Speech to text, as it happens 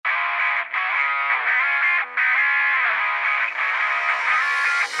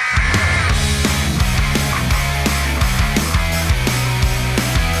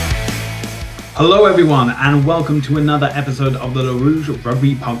Hello, everyone, and welcome to another episode of the Le Rouge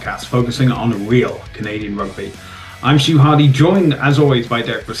Rugby Podcast, focusing on real Canadian rugby. I'm Stu Hardy, joined, as always, by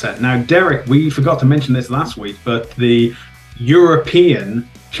Derek Brissett. Now, Derek, we forgot to mention this last week, but the European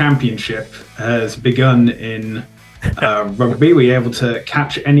Championship has begun in rugby. Were you able to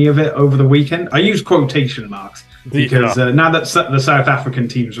catch any of it over the weekend? I use quotation marks because now that the South African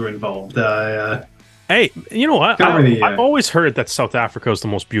teams are involved, hey, you know what? Really, I've always heard that South Africa is the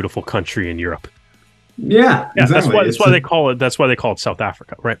most beautiful country in Europe. Yeah, exactly. That's why they call it. That's why they call it South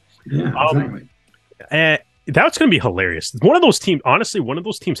Africa, right? Yeah, exactly. That's going to be hilarious. One of those teams, honestly, one of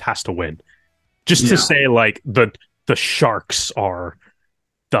those teams has to win. Just to say, like the Sharks are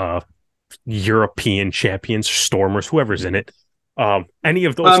the European champions, Stormers, whoever's in it. Any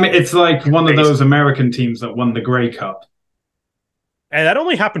of those. I mean, it's like one of those American teams that won the Grey Cup. And that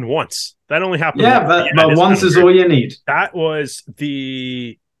only happened once. Yeah, but once is all you need. That was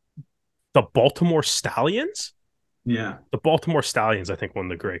the Baltimore Stallions. Yeah, the Baltimore Stallions, I think, won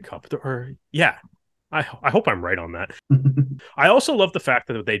the Grey Cup. I hope I'm right on that. I also love the fact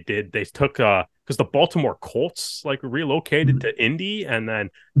that they took because the Baltimore Colts like relocated to Indy, and then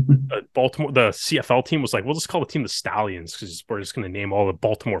the CFL team was like, we'll just call the team the Stallions because we're just going to name all the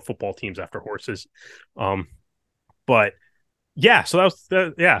Baltimore football teams after horses. But yeah, so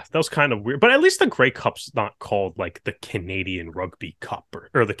that was kind of weird. But at least the Grey Cup's not called like the Canadian Rugby Cup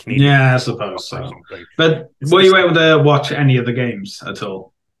or the Canadian. Yeah, I suppose so. But were you able to watch any of the games at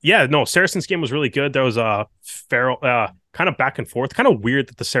all? Yeah, no, Saracens game was really good. There was a Farrell kind of back and forth. Kind of weird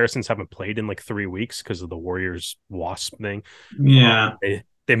that the Saracens haven't played in like 3 weeks because of the Warriors Wasp thing. Yeah.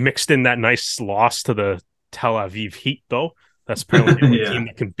 They mixed in that nice loss to the Tel Aviv Heat, though. That's apparently the only team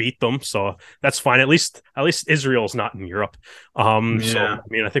that can beat them, so that's fine. At least Israel's not in Europe. So I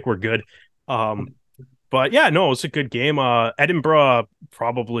mean, I think we're good. But yeah, no, it was a good game. Edinburgh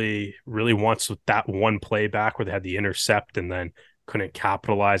probably really wants that one play back where they had the intercept and then couldn't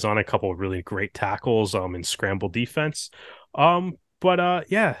capitalize on a couple of really great tackles in scramble defense. But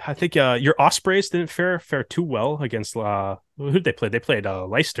yeah, I think your Ospreys didn't fare too well against who did they play? They played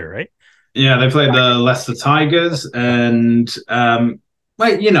Leicester, right? Yeah, they played the Leicester Tigers, and I'm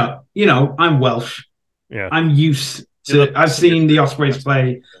Welsh. Yeah, I'm used to. I've seen the Ospreys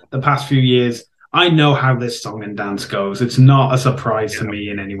play the past few years. I know how this song and dance goes. It's not a surprise to me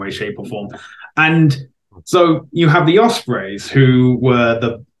in any way, shape, or form. And so you have the Ospreys, who were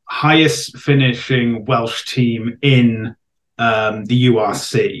the highest finishing Welsh team in the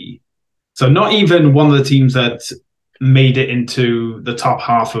URC. So not even one of the teams that made it into the top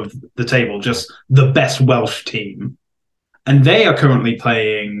half of the table, just the best Welsh team. And they are currently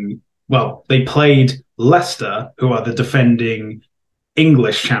playing, well, they played Leicester, who are the defending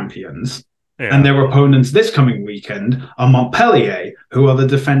English champions. Yeah. And their opponents this coming weekend are Montpellier, who are the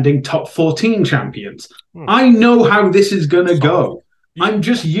defending top 14 champions. I know how this is going to go. I'm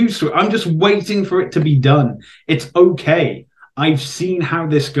just used to it. I'm just waiting for it to be done. It's okay. I've seen how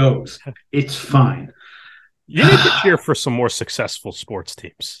this goes. It's fine. You need to cheer for some more successful sports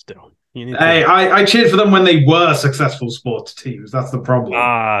teams still. I cheered for them when they were successful sports teams. That's the problem.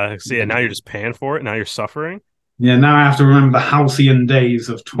 So yeah, now you're just paying for it. Now you're suffering. Yeah, now I have to remember the halcyon days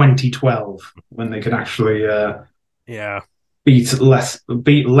of 2012 when they could actually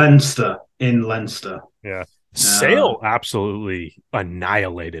beat Leinster in Leinster. Yeah. Sale absolutely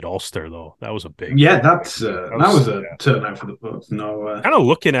annihilated Ulster, though. That was a big. Yeah, that was a turnout for the books. No, kind of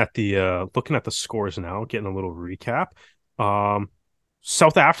looking at the scores now, getting a little recap.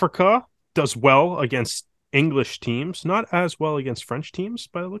 South Africa does well against English teams, not as well against French teams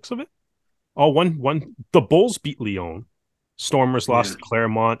by the looks of it. The Bulls beat Lyon, Stormers lost to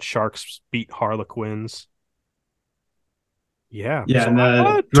Claremont, Sharks beat Harlequins. Yeah, so, and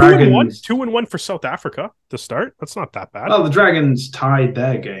the Dragons 2-1 for South Africa to start. That's not that bad. Well, the Dragons tied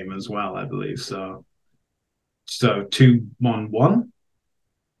their game as well, I believe. So 2-1-1.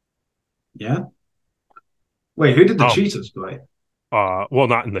 Yeah. Wait, who did the Cheetahs play? Well,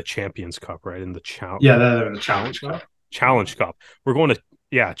 not in the Champions Cup, right? In the challenge. Yeah, they're in the Challenge Cup. Challenge Cup. We're going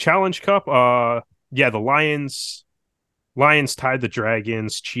to Challenge Cup. The Lions tied the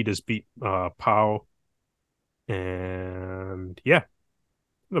Dragons. Cheetahs beat POW. And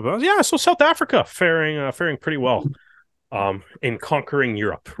so South Africa faring pretty well in conquering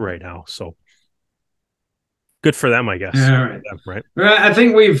Europe right now. So good for them, I guess. Yeah, right. I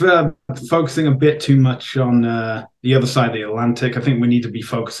think we've focusing a bit too much on the other side of the Atlantic. I think we need to be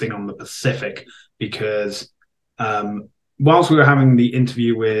focusing on the Pacific because whilst we were having the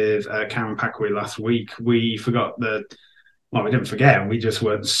interview with Cameron Packaway last week, we forgot that. Well, we didn't forget. We just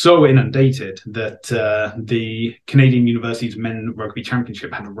were so inundated that the Canadian Universities Men Rugby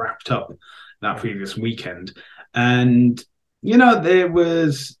Championship had wrapped up that previous weekend. And, you know, it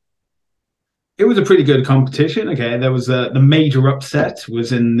was a pretty good competition. Okay, there was the major upset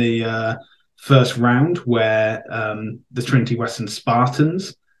was in the first round where the Trinity Western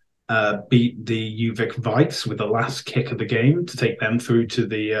Spartans beat the UVic Vikes with the last kick of the game to take them through to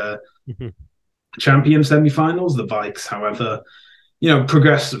the champion semifinals. The Vikes, however, you know,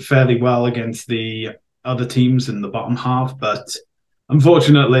 progressed fairly well against the other teams in the bottom half, but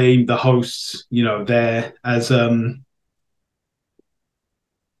unfortunately, the hosts, you know, they're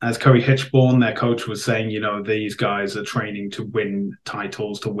as Curry Hitchborn, their coach, was saying, you know, these guys are training to win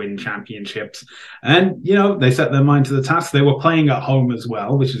titles, to win championships. And, you know, they set their mind to the task. They were playing at home as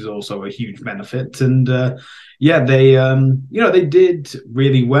well, which is also a huge benefit. And yeah, they, you know, they did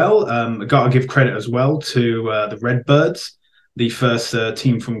really well. I got to give credit as well to the Redbirds, the first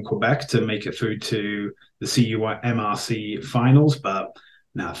team from Quebec to make it through to the CUMRC finals. But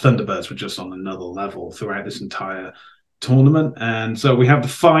now Thunderbirds were just on another level throughout this entire tournament. And so we have the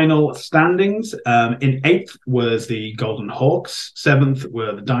final standings. In 8th was the Golden Hawks, 7th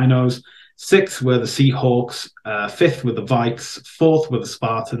were the Dinos, 6th were the Seahawks, 5th were the Vikes, 4th were the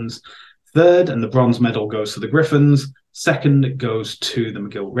Spartans, 3rd, and the bronze medal goes to the Griffins, 2nd goes to the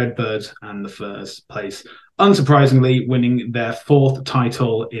McGill Redbirds, and the first place, unsurprisingly, winning their 4th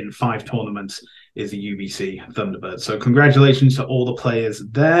title in 5 tournaments, is the UBC Thunderbirds. So congratulations to all the players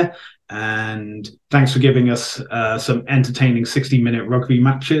there. And thanks for giving us some entertaining 60-minute rugby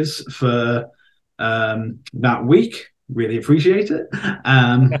matches for that week. Really appreciate it.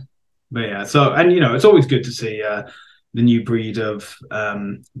 But yeah, so, and, you know, it's always good to see the new breed of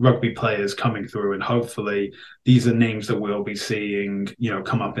rugby players coming through. And hopefully these are names that we'll be seeing, you know,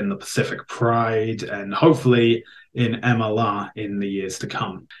 come up in the Pacific Pride and hopefully in MLR in the years to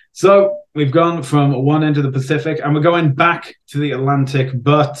come. So we've gone from one end of the Pacific and we're going back to the Atlantic,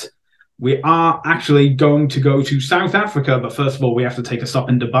 but we are actually going to go to South Africa. But first of all, we have to take a stop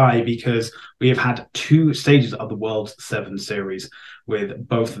in Dubai because we have had 2 stages of the World 7 Series with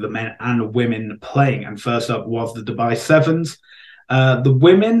both the men and women playing. And first up was the Dubai Sevens. The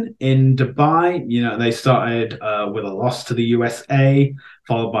women in Dubai, you know, they started with a loss to the USA,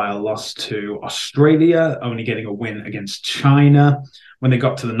 followed by a loss to Australia, only getting a win against China. When they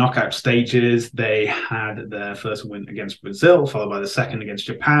got to the knockout stages, they had their first win against Brazil, followed by the second against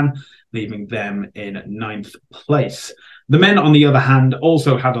Japan, leaving them in 9th place. The men, on the other hand,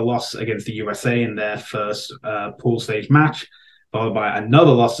 also had a loss against the USA in their first pool stage match, followed by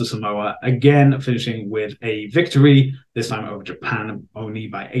another loss to Samoa, again finishing with a victory, this time over Japan, only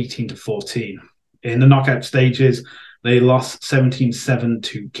by 18-14. In the knockout stages, they lost 17-7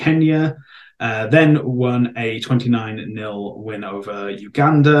 to Kenya, then won a 29-0 win over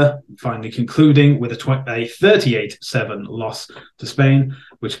Uganda, finally concluding with a 38-7 loss to Spain,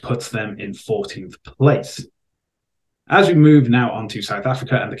 which puts them in 14th place. As we move now on to South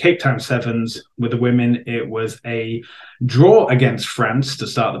Africa and the Cape Town Sevens, with the women, it was a draw against France to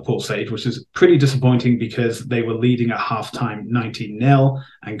start the pool stage, which is pretty disappointing because they were leading at halftime 19-0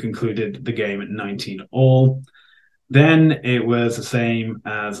 and concluded the game at 19-all. Then it was the same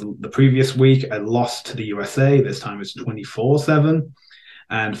as the previous week, a loss to the USA. This time it's 24-7.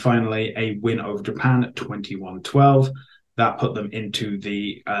 And finally, a win over Japan at 21-12. That put them into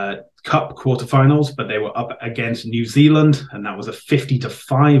the Cup quarterfinals, but they were up against New Zealand, and that was a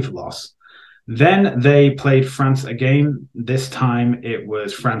 50-5 loss. Then they played France again. This time it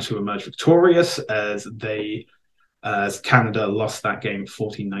was France who emerged victorious as Canada lost that game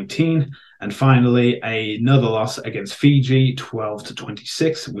 14-19. And finally, another loss against Fiji,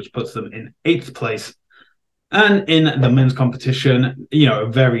 12-26, which puts them in 8th place. And in the men's competition, you know,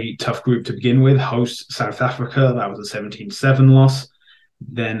 a very tough group to begin with. Host South Africa, that was a 17-7 loss.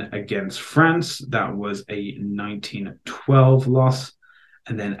 Then against France, that was a 19-12 loss.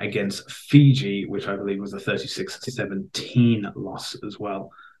 And then against Fiji, which I believe was a 36-17 loss as well.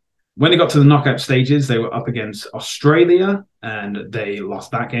 When they got to the knockout stages, they were up against Australia, and they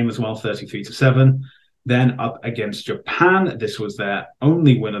lost that game as well, 33-7. Then up against Japan. This was their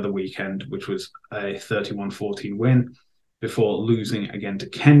only win of the weekend, which was a 31-14 win, before losing again to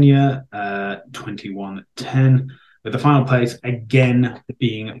Kenya, 21-10, with the final place again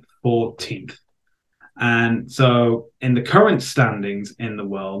being 14th. And so in the current standings in the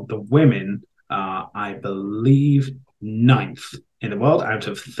world, the women are, I believe, 9th in the world out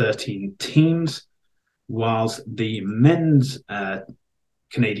of 13 teams, whilst the men's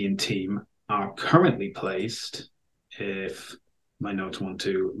Canadian team are currently placed, if my notes want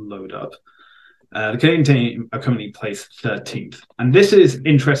to load up, The Canadian team are currently placed 13th. And this is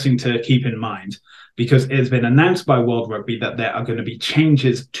interesting to keep in mind because it has been announced by World Rugby that there are going to be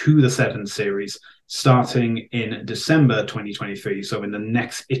changes to the Sevens series starting in December 2023. So in the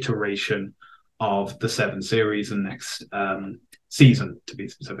next iteration of the Sevens series and next season, to be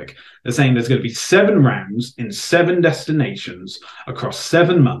specific. They're saying there's going to be 7 rounds in 7 destinations across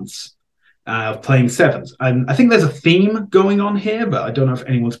 7 months of playing sevens. And I think there's a theme going on here, but I don't know if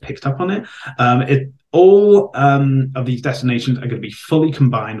anyone's picked up on it. All of these destinations are going to be fully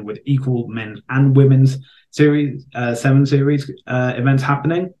combined with equal men's and women's series, 7 series events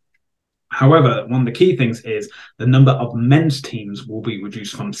happening. However, one of the key things is the number of men's teams will be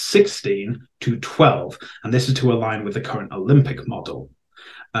reduced from 16 to 12, and this is to align with the current Olympic model.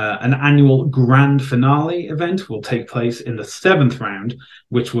 An annual grand finale event will take place in the 7th round,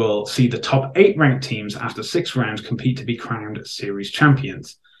 which will see the top 8 ranked teams after 6 rounds compete to be crowned series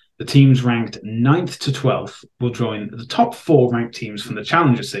champions. The teams ranked 9th to 12th will join the top 4 ranked teams from the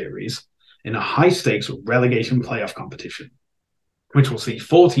Challenger Series in a high-stakes relegation playoff competition, which will see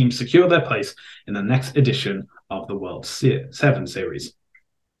 4 teams secure their place in the next edition of the World 7 Series.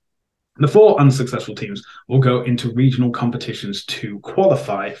 The 4 unsuccessful teams will go into regional competitions to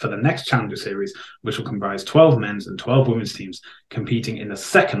qualify for the next Challenger Series, which will comprise 12 men's and 12 women's teams competing in the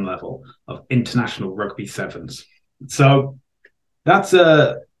 2nd level of international rugby sevens. So that's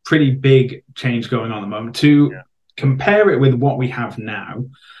a pretty big change going on at the moment. To compare it with what we have now,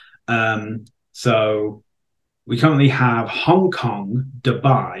 so we currently have Hong Kong,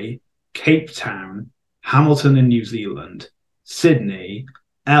 Dubai, Cape Town, Hamilton in New Zealand, Sydney,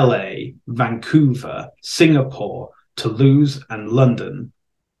 LA, Vancouver, Singapore, Toulouse, and London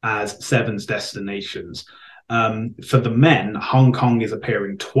as sevens destinations. For the men, Hong Kong is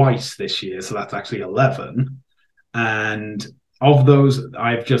appearing twice this year, so that's actually 11. And of those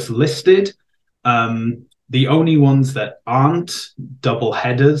I've just listed, the only ones that aren't double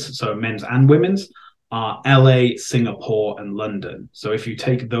headers, so men's and women's, are LA, Singapore, and London. So if you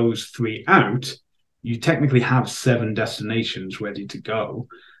take those 3 out, you technically have 7 destinations ready to go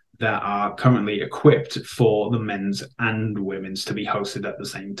that are currently equipped for the men's and women's to be hosted at the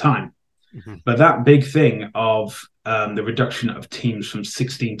same time. Mm-hmm. But that big thing of the reduction of teams from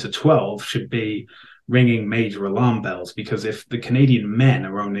 16 to 12 should be ringing major alarm bells, because if the Canadian men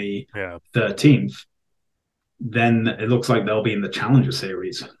are only 13th, then it looks like they'll be in the Challenger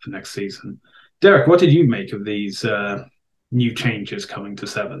Series for next season. Derek, what did you make of these new changes coming to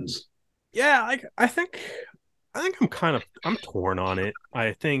sevens? Yeah, I think I'm torn on it.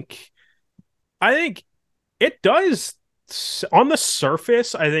 I think it does on the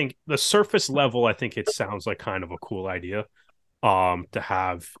surface. I think the surface level, I think it sounds like kind of a cool idea. To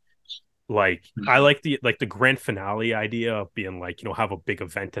have I like the grand finale idea of being have a big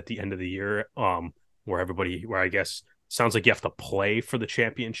event at the end of the year, where I guess sounds like you have to play for the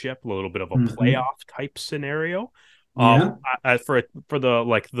championship, a little bit of a playoff type scenario. For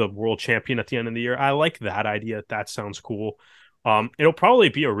the world champion at the end of the year, I like that idea. That sounds cool. It'll probably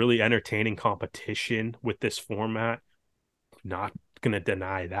be a really entertaining competition with this format. Not gonna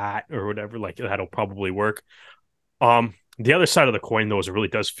deny that or whatever. That'll probably work. The other side of the coin, though, is it really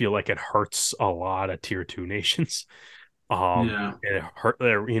does feel like it hurts a lot of tier 2 nations. And it hurt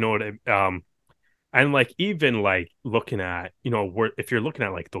there. And even looking at, if you're looking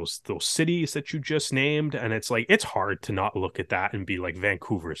at those cities that you just named, and it's hard to not look at that and be like,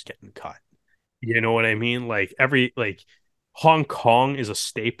 Vancouver's getting cut. You know what I mean? Hong Kong is a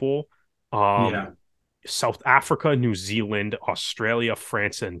staple. South Africa, New Zealand, Australia,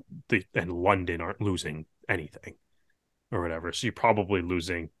 France, and London aren't losing anything or whatever. So you're probably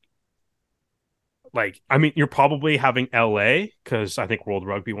losing. You're probably having LA, because I think World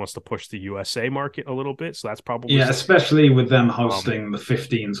Rugby wants to push the USA market a little bit. So that's probably especially with them hosting the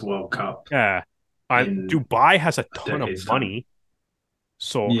 15s World Cup. Yeah. Dubai has a ton of money.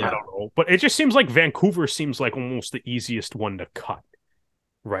 So I don't know. But it just seems like Vancouver seems like almost the easiest one to cut.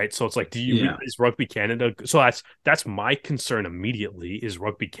 Right. So it's is Rugby Canada? So that's my concern immediately. Is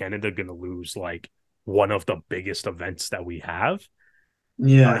Rugby Canada going to lose one of the biggest events that we have?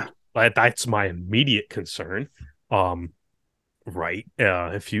 Yeah. That's my immediate concern. Right.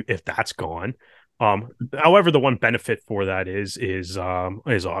 If that's gone. However, the one benefit for that is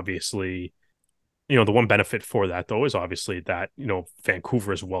obviously, the one benefit for that though is obviously that,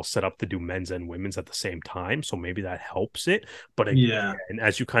 Vancouver is well set up to do men's and women's at the same time. So maybe that helps it. But again,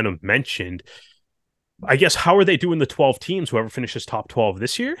 as you kind of mentioned, I guess, how are they doing the 12 teams, whoever finishes top 12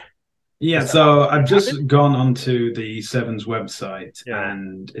 this year? Yeah, so I've just gone onto the Sevens website,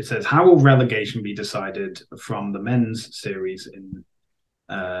 and it says, how will relegation be decided from the men's series in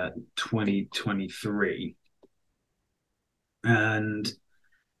 2023. And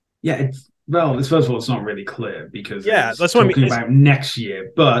yeah, it's first of all, it's not really clear because it's that's what I mean. talking about next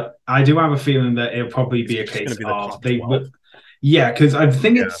year. But I do have a feeling that it'll probably be a case be of they will. Yeah, because I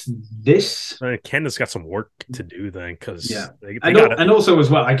think it's this. Canada's got some work to do then, because and also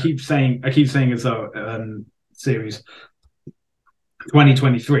as well, I keep saying as though series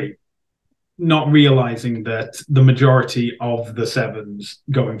 2023, not realizing that the majority of the sevens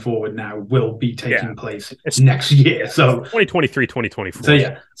going forward now will be taking place next year. So 2023, 2024. So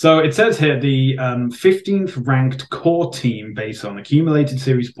yeah. So it says here the 15th ranked core team based on accumulated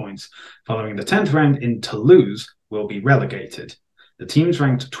series points following the 10th round in Toulouse will be relegated. The teams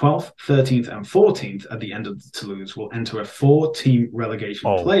ranked 12th, 13th, and 14th at the end of Toulouse will enter a 4-team relegation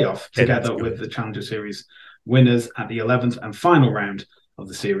playoff together with the Challenger Series winners at the 11th and final round of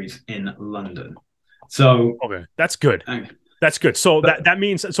the series in London. So that's good. That's good. So that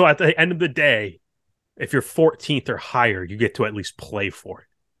means at the end of the day, if you're 14th or higher, you get to at least play for it.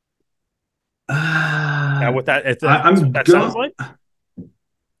 That sounds like?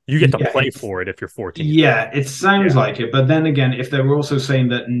 You get to play for it if you're 14th. Yeah, it sounds like it. But then again, if they were also saying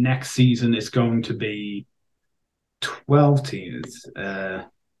that next season is going to be 12 teams.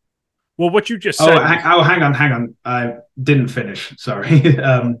 Well, what you just said. Hang on. I didn't finish. Sorry.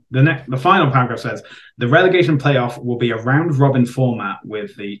 The final paragraph says the relegation playoff will be a round robin format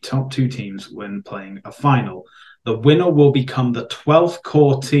with the top 2 teams when playing a final. The winner will become the 12th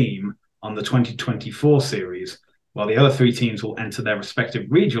core team on the 2024 series, while the other 3 teams will enter their respective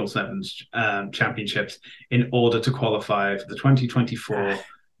regional sevens championships in order to qualify for the 2024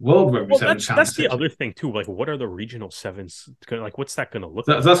 World Rugby Sevens Challenge. That's the other thing too. Like, what are the regional sevens gonna, like? What's that going to look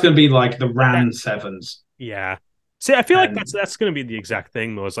like? That's going to be like the RAN sevens. Yeah. See, I feel like that's going to be the exact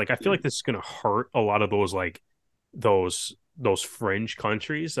thing though. Is like I feel like this is going to hurt a lot of those like those fringe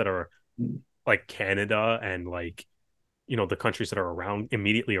countries that are like Canada and like the countries that are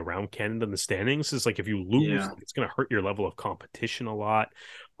immediately around Canada in the standings. Is like if you lose, it's going to hurt your level of competition a lot.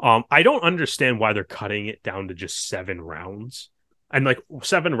 I don't understand why they're cutting it down to just 7 rounds. And like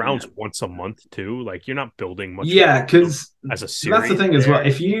 7 rounds once a month too. Like you're not building much. Yeah, because as a series, that's the thing as well.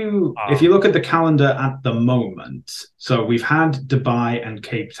 If you look at the calendar at the moment, so we've had Dubai and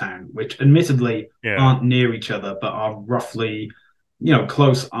Cape Town, which admittedly aren't near each other, but are roughly,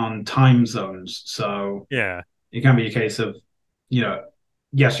 close on time zones. So it can be a case of,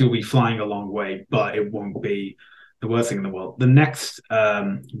 yes, you'll be flying a long way, but it won't be the worst thing in the world. The next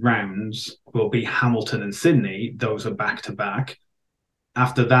rounds will be Hamilton and Sydney. Those are back to back.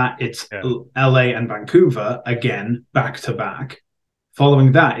 After that, it's LA and Vancouver, again, back to back.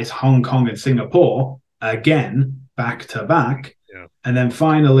 Following that is Hong Kong and Singapore, again, back to back. Yeah. And then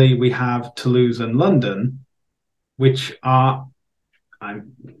finally, we have Toulouse and London, which are,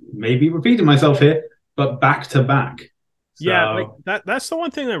 I'm maybe repeating myself here, but back to back. So, like that's the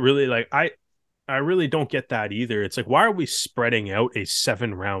one thing that really, like, I really don't get that either. It's like, why are we spreading out a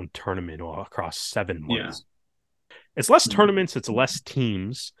 7-round tournament across 7 months? It's less tournaments, it's less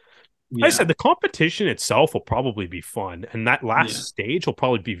teams. Like I said, the competition itself will probably be fun, and that last stage will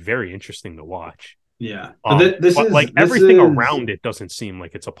probably be very interesting to watch. Yeah, but everything around it doesn't seem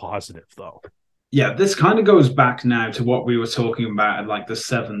like it's a positive, though. Yeah, this kind of goes back now to what we were talking about at like the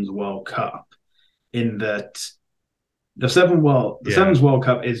Sevens World Cup, in that the Sevens World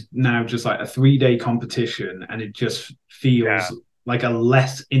Cup is now just like a 3-day competition, and it just feels like a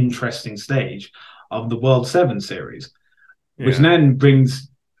less interesting stage of the World 7 series, which then brings,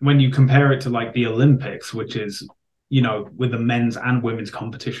 when you compare it to like the Olympics, which is, with the men's and women's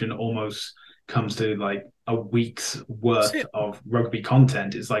competition almost comes to like a week's worth of rugby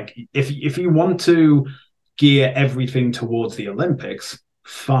content. It's like, if you want to gear everything towards the Olympics,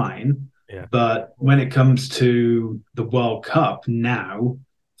 fine. Yeah. But when it comes to the World Cup now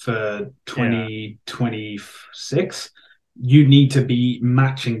for 2026, you need to be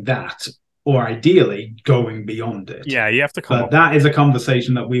matching that, or ideally going beyond it. Yeah, you have to come up. But that is a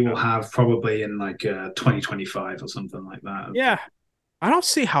conversation that we will have probably in like 2025 or something like that. Yeah. I don't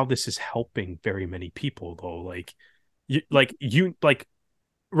see how this is helping very many people though.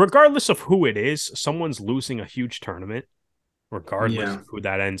 Regardless of who it is, someone's losing a huge tournament, regardless of who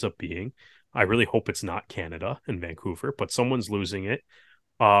that ends up being. I really hope it's not Canada and Vancouver, but someone's losing it.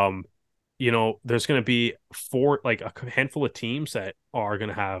 There's going to be a handful of teams that are going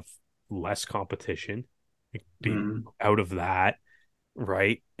to have less competition out of that,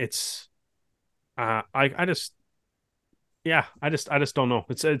 right? It's I just don't know.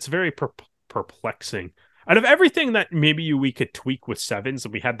 It's very perplexing. Out of everything that maybe we could tweak with sevens,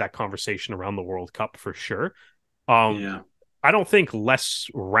 and we had that conversation around the World Cup for sure. I don't think less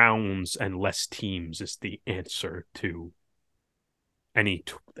rounds and less teams is the answer to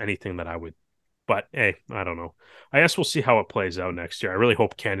anything that I would. But hey, I don't know. I guess we'll see how it plays out next year. I really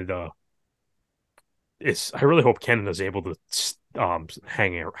hope Canada's able to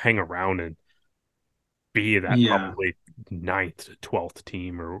hang around and be that probably 9th to 12th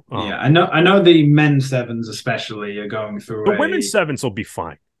team. Or I know the men's sevens especially are going through. The women's sevens will be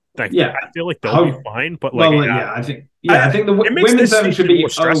fine. I feel like they'll be fine. But I think the women's sevens should be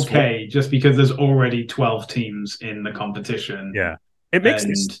okay, just because there's already 12 teams in the competition. Yeah. It makes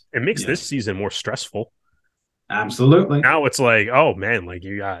this season more stressful. Absolutely. Now it's like, oh man, like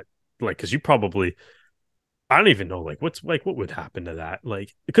you got because you probably, I don't even know what would happen to that,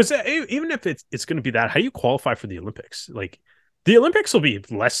 because even if it's going to be that, how do you qualify for the Olympics? Like the Olympics will be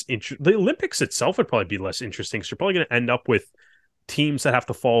less the Olympics itself would probably be less interesting, because you're probably going to end up with teams that have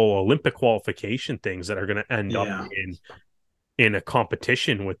to follow Olympic qualification things that are going to end up in a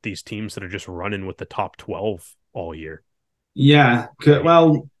competition with these teams that are just running with the top 12 all year. Yeah,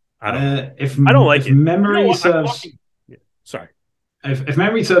 well, if memory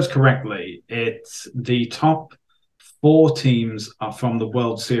serves correctly, it's the top 4 teams are from the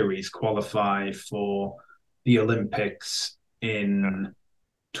World Series qualify for the Olympics in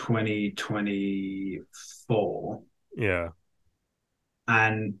 2024. Yeah,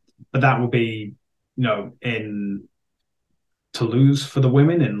 but that will be, in Toulouse for the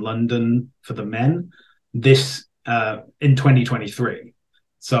women, in London for the men. This in 2023.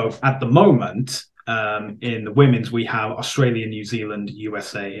 So at the moment, in the women's, we have Australia, New Zealand,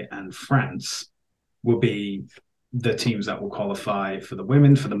 USA, and France will be the teams that will qualify for the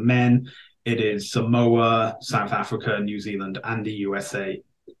women. For the men, it is Samoa, South Africa, New Zealand, and the USA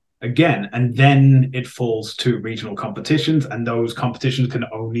again. And then it falls to regional competitions, and those competitions can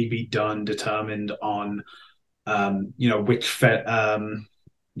only be determined on,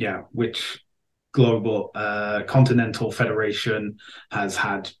 which global continental federation has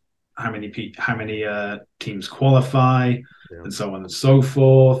had how many teams qualify, and so on and so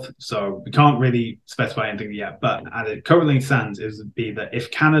forth. So we can't really specify anything yet, but as it currently stands, would be that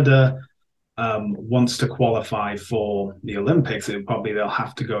if Canada wants to qualify for the Olympics, they'll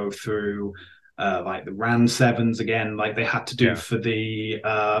have to go through the RAN sevens again, like they had to do for the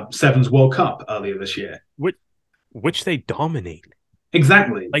Sevens World Cup earlier this year, which they dominate.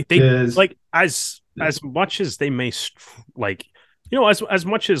 Exactly. As much as they may as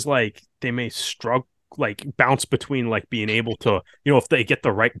much as they may struggle, bounce between being able to, if they get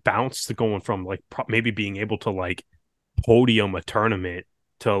the right bounce to going from maybe being able to podium a tournament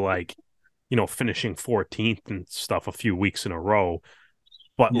to finishing 14th and stuff a few weeks in a row.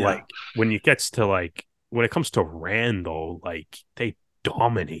 But when it gets to when it comes to RAN though, they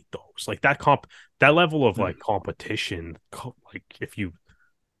dominate those. That level of competition, if you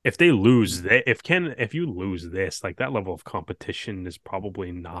lose this, that level of competition is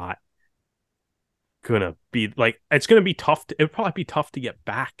probably not gonna be it's gonna be tough. It'd probably be tough to get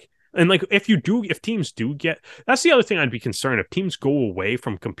back. And if teams do get, that's the other thing I'd be concerned if teams go away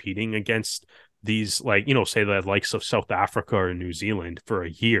from competing against these, say the likes of South Africa or New Zealand for a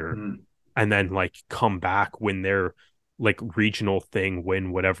year, and then come back, win their regional thing,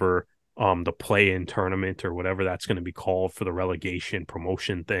 win whatever the play-in tournament or whatever that's going to be called for the relegation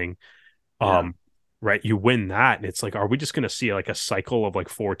promotion thing. Right, you win that, and it's are we just going to see a cycle of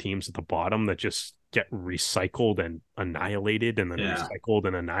 4 teams at the bottom that just get recycled and annihilated, and then recycled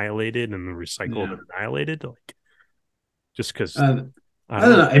and annihilated, and then recycled and annihilated? Just because I don't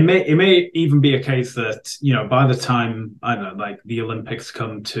know. It may even be a case that by the time the Olympics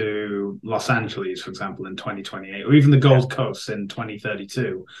come to Los Angeles, for example, in 2028, or even the Gold Coast in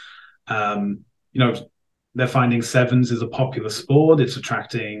 2032, they're finding sevens is a popular sport. It's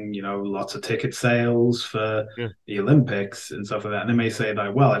attracting, lots of ticket sales for the Olympics and stuff like that. And they may say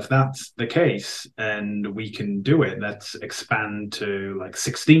well, if that's the case and we can do it, let's expand to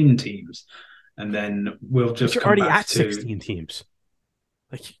 16 teams. And then we'll just come already back at 16 teams.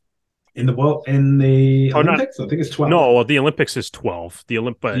 In the Olympics, I think it's 12. No, the Olympics is 12. The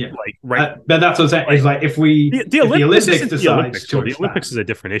but that's what I'm saying. Is if the Olympics decides to the Olympics is a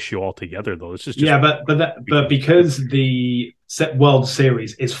different issue altogether, though. It's just but because the World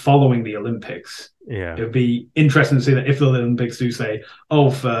Series is following the Olympics, it would be interesting to see that if the Olympics do say,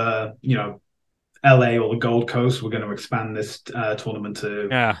 for LA or the Gold Coast, we're going to expand this tournament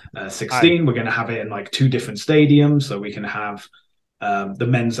to 16. We're going to have it in 2 different stadiums, so we can have the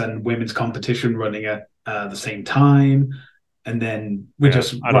men's and women's competition running at the same time, and then we're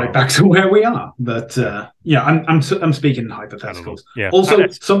just back to where we are. But I'm speaking in hypotheticals. Also,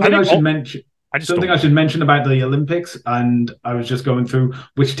 something I should mention. I just something I should mention about the Olympics, and I was just going through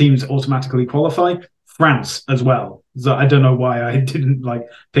which teams automatically qualify. France as well. So I don't know why I didn't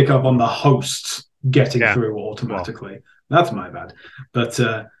pick up on the hosts getting through automatically. Well, that's my bad. But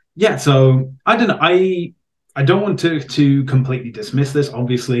yeah, so I don't know. I don't want to completely dismiss this.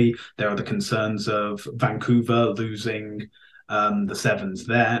 Obviously, there are the concerns of Vancouver losing the sevens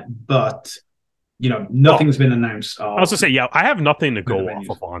there, but nothing's been announced. I was gonna say, I have nothing to go off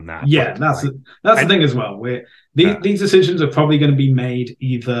of on that. Yeah, that's the thing as well. These decisions are probably going to be made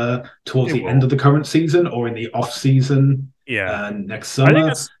either towards the end of the current season or in the off season. Next summer. I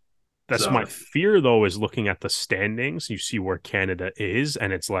think that's my fear, though, is looking at the standings. You see where Canada is,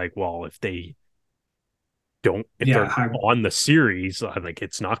 and it's like, well, if they don't, they're on the series,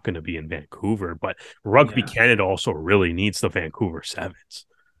 it's not going to be in Vancouver. But Rugby Canada also really needs the Vancouver Sevens.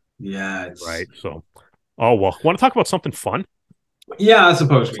 Yeah, right. So, want to talk about something fun? Yeah, I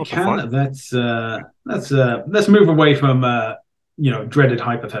suppose we can. Let's move away from dreaded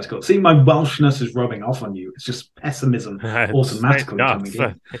hypothetical. See, my Welshness is rubbing off on you. It's just pessimism automatically coming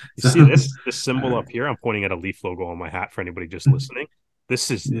in. You see this symbol up here? I'm pointing at a Leaf logo on my hat for anybody just listening. This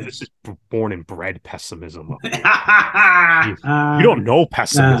is born and bred pessimism. You don't know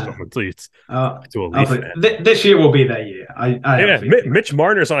pessimism until it's to a Leaf. This year will be their year. Mitch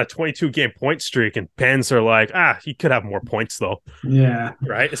Marner's on a 22-game point streak, and Pens are like, he could have more points though. Yeah,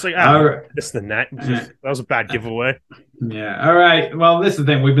 right. It's like it's the net. That was a bad giveaway. Yeah. All right. Well, this is the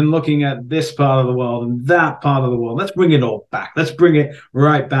thing. We've been looking at this part of the world and that part of the world. Let's bring it all back. Let's bring it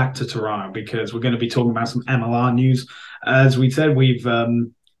right back to Toronto, because we're going to be talking about some MLR news. As we said, we've,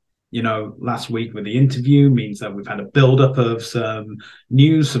 last week with the interview means that we've had a buildup of some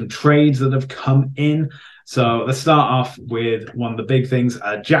news, some trades that have come in. So let's start off with one of the big things.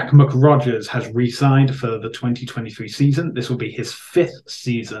 Jack McRogers has re-signed for the 2023 season. This will be his 5th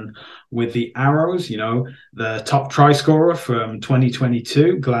season with the Arrows, the top try scorer from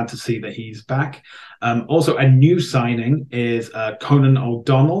 2022. Glad to see that he's back. Also, a new signing is Conan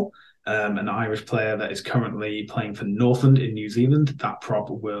O'Donnell, an Irish player that is currently playing for Northland in New Zealand. That prop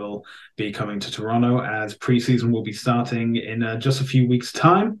will be coming to Toronto as preseason will be starting in just a few weeks'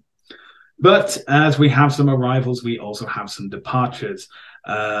 time. But as we have some arrivals, we also have some departures.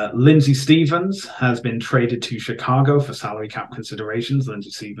 Lindsay Stevens has been traded to Chicago for salary cap considerations. Lindsay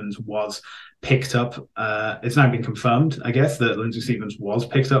Stevens was picked up. It's now been confirmed, I guess, that Lindsay Stevens was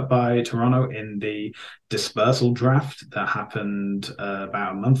picked up by Toronto in the dispersal draft that happened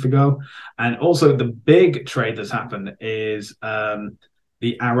about a month ago. And also the big trade that's happened is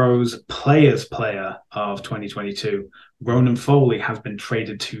the Arrows players player of 2022, Ronan Foley, has been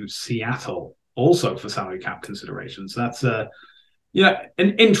traded to Seattle, also for salary cap considerations. That's an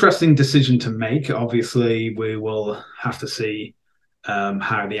interesting decision to make. Obviously, we will have to see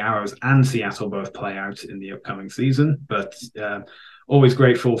how the Arrows and Seattle both play out in the upcoming season. But always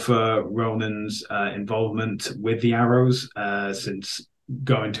grateful for Ronan's involvement with the Arrows since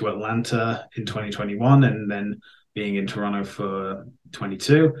going to Atlanta in 2021 and then being in Toronto for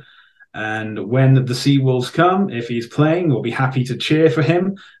 22. And when the Seawolves come, if he's playing, we'll be happy to cheer for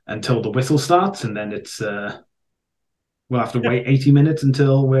him until the whistle starts. And then it's we'll have to wait 80 minutes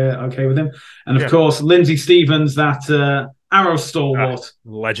until we're okay with him. And of course, Lindsay Stevens, that Arrow stalwart,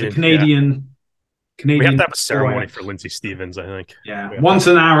 legend, Canadian. We have to have a ceremony for Lindsay Stevens, I think. Yeah, once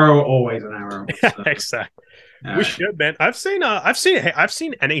an Arrow, always an Arrow. So. Exactly. We should, man. I've seen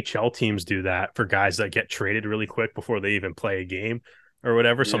NHL teams do that for guys that get traded really quick before they even play a game or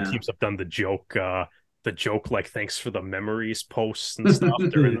whatever. Some teams have done the joke like thanks for the memories posts and stuff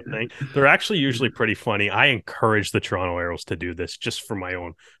during the thing. They're actually usually pretty funny. I encourage the Toronto Arrows to do this just for my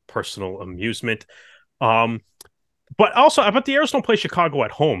own personal amusement. But also, I bet the Arrows don't play Chicago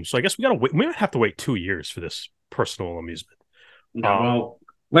at home, so I guess we might have to wait 2 years for this personal amusement. Well,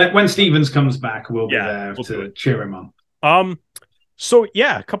 when Stevens comes back, we'll be there to cheer him on. So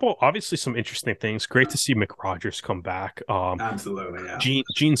yeah, obviously some interesting things. Great to see McRogers come back. Absolutely, yeah.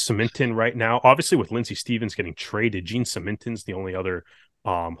 Gene Cementon right now, obviously with Lindsay Stevens getting traded, Gene Cementon's the only other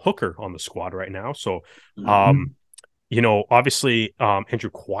hooker on the squad right now. So obviously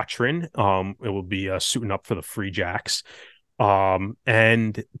Andrew Quattrin it will be suiting up for the Free Jacks.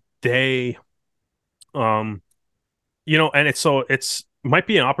 And they and it's might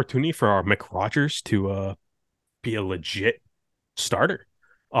be an opportunity for our McRogers to be a legit starter.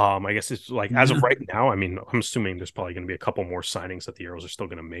 I guess it's like as of right now, I mean, I'm assuming there's probably going to be a couple more signings that the Arrows are still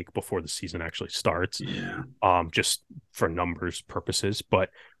going to make before the season actually starts. Yeah. Just for numbers purposes. But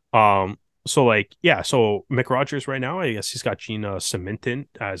so like, yeah, so Mick Rogers right now, I guess he's got Gina Cementon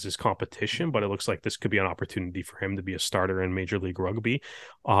as his competition, but it looks like this could be an opportunity for him to be a starter in Major League Rugby.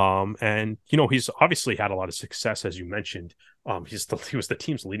 And he's obviously had a lot of success, as you mentioned. He was the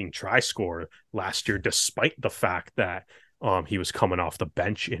team's leading try scorer last year, despite the fact that he was coming off the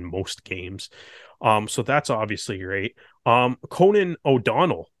bench in most games. So that's obviously great. Conan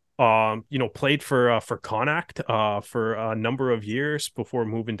O'Donnell, played for Connacht for a number of years before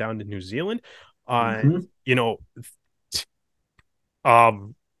moving down to New Zealand. Mhm.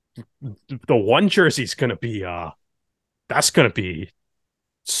 The one jersey's gonna be that's gonna be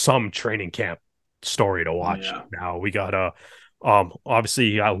some training camp story to watch. Yeah. Now we got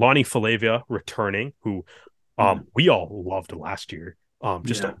obviously Lonnie Falavia returning, who we all loved last year.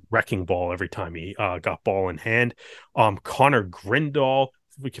 Just a wrecking ball every time he got ball in hand. Connor Grindall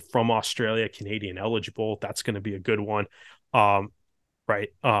from Australia, Canadian eligible. That's going to be a good one. Right.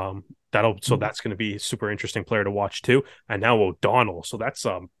 That's going to be a super interesting player to watch too. And now O'Donnell. So that's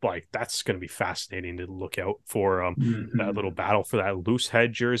that's going to be fascinating to look out for that little battle for that loose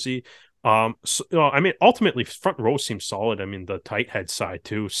head jersey. Ultimately front row seems solid. I mean, the tight head side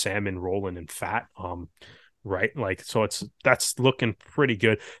too, Salmon, Roland, and Fat. Right, like, so that's looking pretty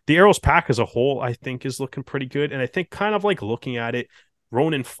good. The Arrows pack as a whole, I think, is looking pretty good. And I think, kind of like looking at it,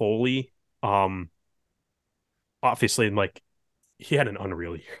 Ronan Foley, obviously, like, he had an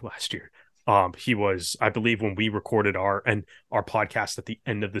unreal year last year. He was, I believe, when we recorded our podcast at the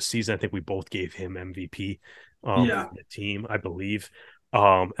end of the season, I think we both gave him MVP for the team, I believe.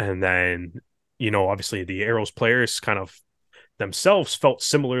 And then, obviously the Arrows players kind of themselves felt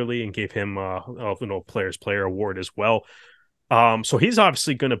similarly and gave him Players Player award as well. So he's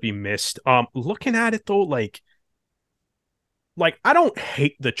obviously going to be missed. Looking at it though, like I don't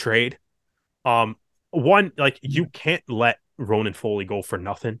hate the trade. One, like, you can't let Ronan Foley go for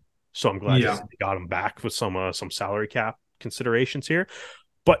nothing, so I'm glad they got him back with some salary cap considerations here.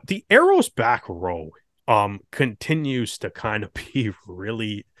 But the Arrows back row continues to kind of be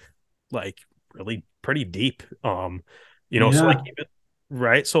really pretty deep. So like, even,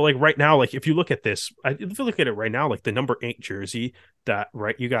 right. So like right now, like if you look at this, if you look at it right now, like the number 8 jersey, that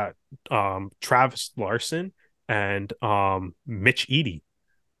right, you got Travis Larson and Mitch Eady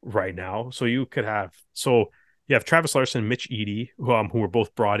right now. So you have Travis Larson, Mitch Eady, who were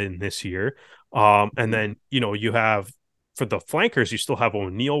both brought in this year. And then you have, for the flankers, you still have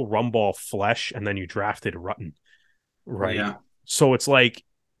O'Neill, Rumball, Flesh, and then you drafted Rutten. Right. Yeah. So it's like,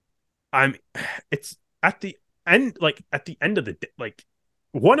 it's at the end of the day, like,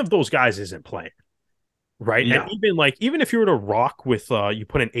 one of those guys isn't playing, right? Yeah. And even if you were to rock with you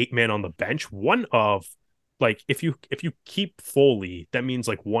put an 8-man on the bench, one of, like, if you keep Foley, that means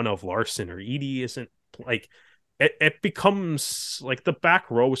like one of Larson or Eady isn't, like, it becomes like the back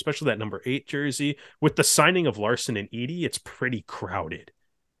row, especially that number 8 jersey, with the signing of Larson and Eady, it's pretty crowded,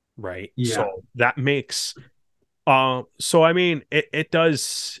 right? Yeah. So that makes so I mean, it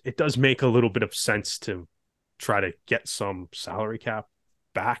does make a little bit of sense to try to get some salary cap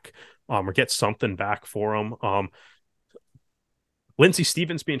back, or get something back for him. Lindsay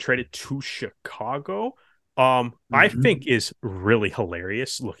Stevens being traded to Chicago, I think is really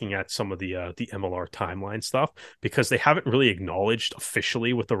hilarious, looking at some of the MLR timeline stuff, because they haven't really acknowledged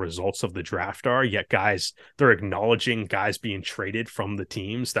officially what the results of the draft are yet. They're acknowledging guys being traded from the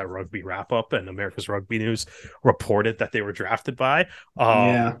teams that Rugby Wrap Up and America's Rugby News reported that they were drafted by.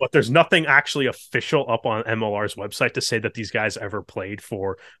 But there's nothing actually official up on MLR's website to say that these guys ever played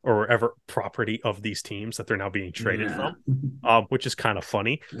for or ever property of these teams that they're now being traded from, which is kind of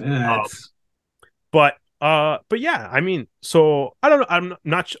funny. But yeah, I mean, so I don't know. I'm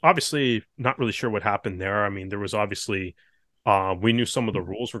obviously not really sure what happened there. I mean, there was obviously, we knew some of the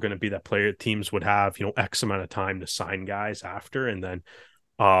rules were going to be that teams would have, X amount of time to sign guys after. And then,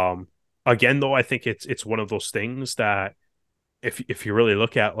 again, though, I think it's one of those things that if you really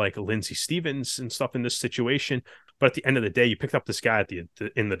look at, like, Lindsay Stevens and stuff in this situation, but at the end of the day, you picked up this guy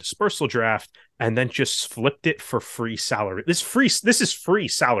in the dispersal draft and then just flipped it for free salary. This is free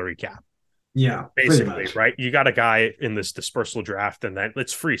salary cap. Yeah, basically, right? You got a guy in this dispersal draft, and then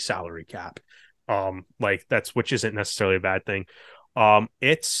it's free salary cap. Which isn't necessarily a bad thing.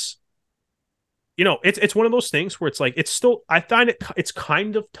 It's one of those things where it's like, it's still, I find it's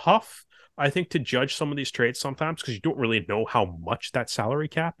kind of tough, I think, to judge some of these trades sometimes, because you don't really know how much that salary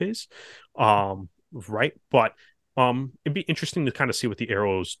cap is. Right. But it'd be interesting to kind of see what the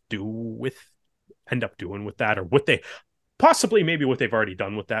Arrows end up doing with that, or what they possibly, maybe what they've already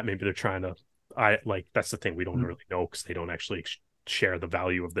done with that. Maybe they're trying to, that's the thing, we don't really know, because they don't actually share the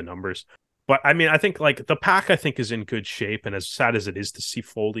value of the numbers. But I mean, I think, like, the pack, I think, is in good shape. And as sad as it is to see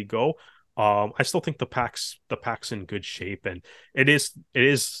Foley go, I still think the pack's in good shape, and it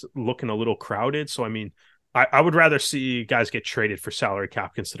is looking a little crowded. So I mean, I would rather see guys get traded for salary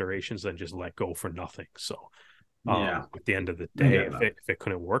cap considerations than just let go for nothing. So at the end of the day, if it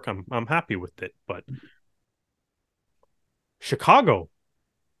couldn't work, I'm happy with it. But Chicago,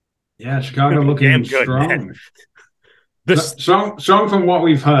 Chicago looking strong. Strong from what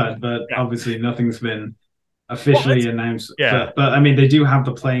we've heard, but obviously nothing's been officially announced. Yeah, but I mean, they do have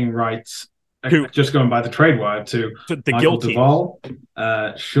the playing rights. Just going by the trade wire to the Michael Duvall,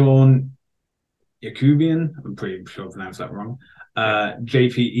 Sean Yakubian. I'm pretty sure I pronounced that wrong.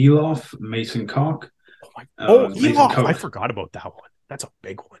 JP Eloff, Mason Koch. Eloff! I forgot about that one. That's a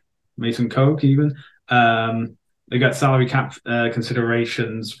big one. Mason Koch, even. They got salary cap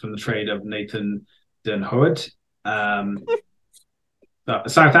considerations from the trade of Nathan Den Hood.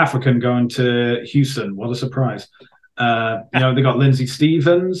 South African going to Houston. What a surprise. They got Lindsey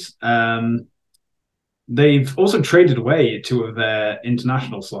Stevens. They've also traded away 2 of their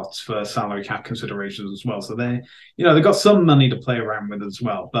international slots for salary cap considerations as well. So they've got some money to play around with as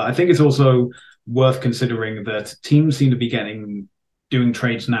well. But I think it's also worth considering that teams seem to be doing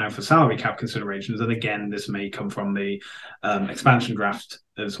trades now for salary cap considerations. And again, this may come from the expansion draft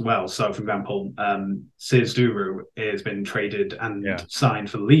as well. So, for example, Sears Duru has been traded and signed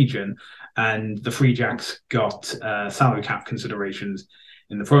for Legion, and the Free Jacks got salary cap considerations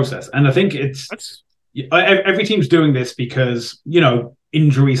in the process. And I think every team's doing this because,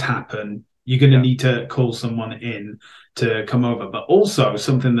 injuries happen. You're going to need to call someone in to come over. But also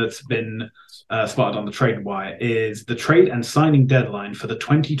something that's been spotted on the trade wire is the trade and signing deadline for the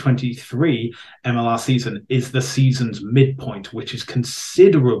 2023 MLR season is the season's midpoint, which is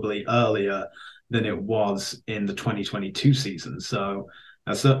considerably earlier than it was in the 2022 season. So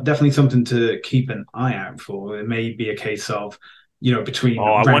that's definitely something to keep an eye out for. It may be a case of, between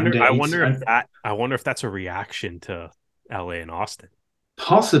I wonder if that's a reaction to LA and Austin.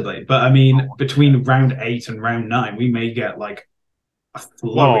 Possibly, but I mean, between round 8 and round 9, we may get like a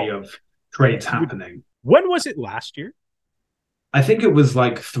flurry of trades happening. When was it last year? I think it was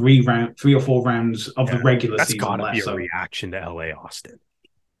like 3 or 4 rounds of the regular season. That's gotta be a reaction to LA Austin.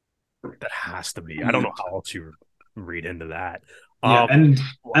 That has to be. I don't know how else you read into that. And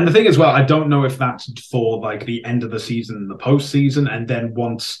the thing as well, I don't know if that's for like the end of the season and the postseason, and then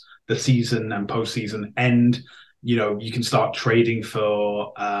once the season and postseason end, you can start trading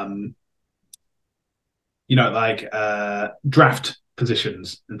for draft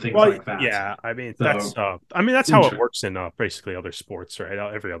positions and things like that. Yeah, I mean that's how it works in basically other sports, right?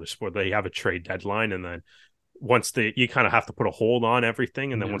 Every other sport, they have a trade deadline, and then once you kind of have to put a hold on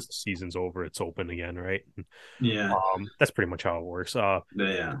everything, and then once the season's over, it's open again, right? That's pretty much how it works. But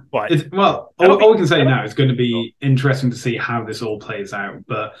all we can say now is going to be interesting to see how this all plays out.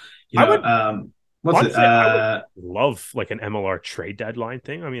 But I would love like an MLR trade deadline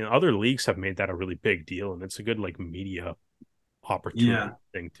thing. I mean, other leagues have made that a really big deal, and it's a good like media opportunity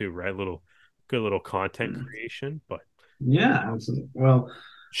thing too, right? Good little content creation. But well,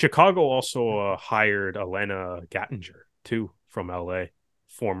 Chicago also hired Elena Gattinger too from LA,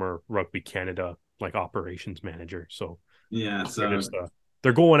 former Rugby Canada like operations manager. So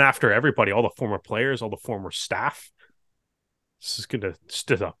they're going after everybody, all the former players, all the former staff. This is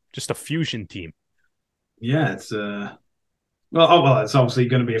just a fusion team. Yeah, it's it's obviously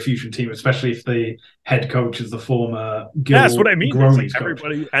going to be a fusion team, especially if the head coach is the former that's what I mean. It's like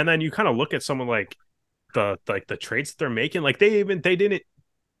everybody, and then you kind of look at someone like the trades that they're making. Like they didn't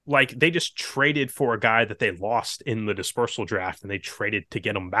like they just traded for a guy that they lost in the dispersal draft, and they traded to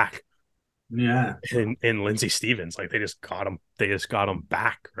get him back. Yeah, in Lindsey Stevens, like they just got him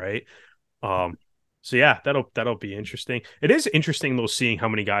back, right? So yeah, that'll be interesting. It is interesting though, seeing how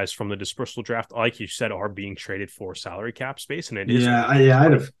many guys from the dispersal draft, like you said, are being traded for salary cap space, and it is.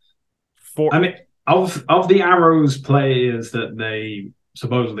 I'd have. I mean, of the Arrows players that they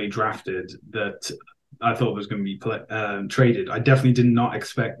supposedly drafted, that I thought was going to be traded, I definitely did not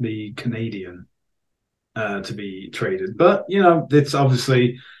expect the Canadian to be traded. But it's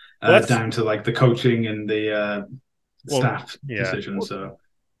obviously down to like the coaching and the staff decision. So.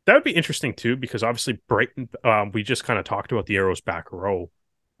 That would be interesting too, because obviously Brighton. We just kind of talked about the Arrows back row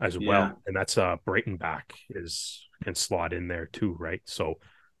as well, and that's Brighton back can slot in there too, right? So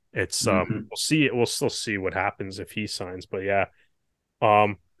it's we'll see. We'll still see what happens if he signs, but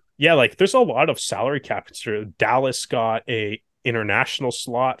like there's a lot of salary cap. Dallas got a international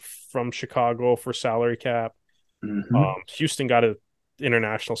slot from Chicago for salary cap. Houston got an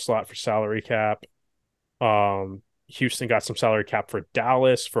international slot for salary cap. Houston got some salary cap for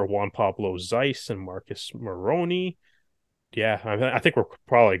Dallas for Juan Pablo Zeiss and Marcus Maroney. yeah, I think we're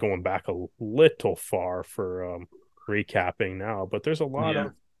probably going back a little far for recapping now, but there's a lot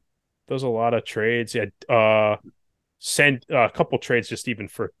of trades. Yeah, send a couple trades just even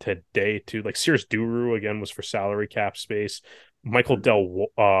for today too. Like Sears Duru again was for salary cap space.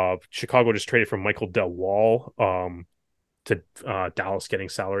 Chicago just traded for Michael Del Wall to Dallas, getting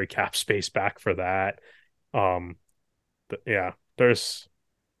salary cap space back for that. Yeah, there's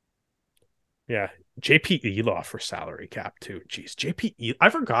JP Eloff for salary cap too. Jeez, I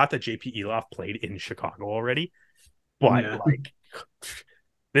forgot that JP Eloff played in Chicago already, but like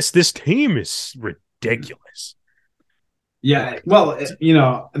this team is ridiculous. Yeah, well,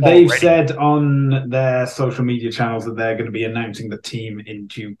 they've said on their social media channels that they're going to be announcing the team in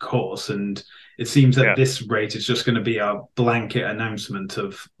due course, and it seems at this rate it's just going to be a blanket announcement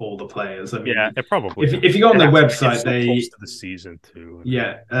of all the players. I mean, it probably. If you go on their website, they close to the season too.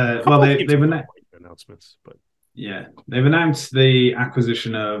 Yeah, they've announcements, but yeah, they've announced the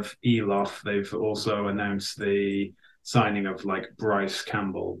acquisition of Eloff. They've also announced the signing of like Bryce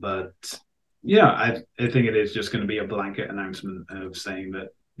Campbell, but. Yeah, I think it is just going to be a blanket announcement of saying that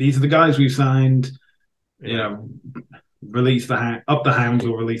these are the guys we've signed. Release up the hounds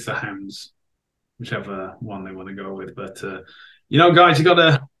or release the hounds, whichever one they want to go with. But guys, you got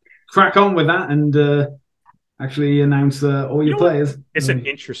to crack on with that and actually announce all your players. It's an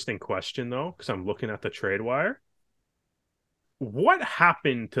interesting question though, because I'm looking at the trade wire. What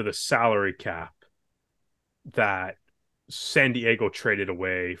happened to the salary cap that San Diego traded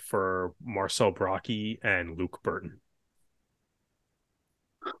away for Marcel Brocky and Luke Burton?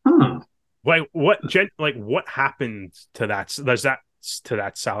 Like what happened to that? There's that to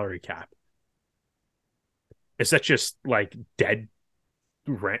that salary cap. Is that just like dead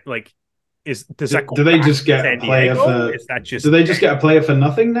rent? Like, do they just get a player for? Is that just? Do they just get a player for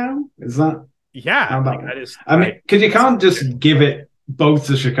nothing now? Is that? Yeah, I mean, because you can't just give it both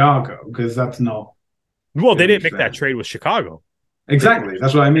to Chicago because that's not. Well, they didn't make that trade with Chicago. Exactly.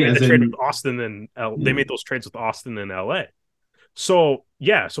 That's what I mean. They traded with Austin and they made those trades with Austin and LA. So,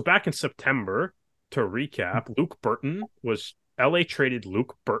 so back in September, to recap, LA traded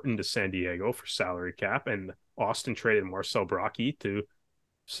Luke Burton to San Diego for salary cap, and Austin traded Marcel Brocky to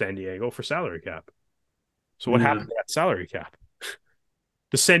San Diego for salary cap. So what happened to that salary cap?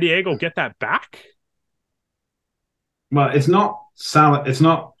 Does San Diego get that back? Well, it's not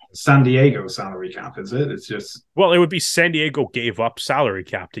San Diego salary cap, is it? It's just it would be San Diego gave up salary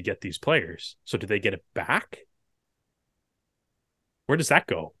cap to get these players. So do they get it back? Where does that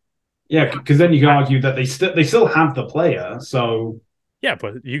go? Yeah, because then you can argue that they still have the player. So yeah,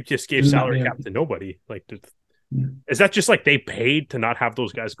 but you just gave salary cap to nobody. Like, is that just like they paid to not have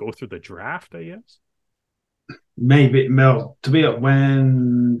those guys go through the draft? I guess. Maybe Mel, to be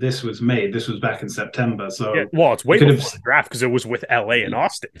when this was made, this was back in September. So it's way before the draft because it was with LA and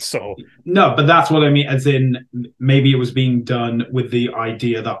Austin. So no, but that's what I mean. As in, maybe it was being done with the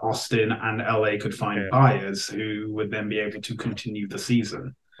idea that Austin and LA could find buyers who would then be able to continue the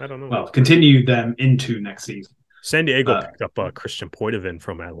season. I don't know. Well, continue them into next season. San Diego picked up Christian Poitevin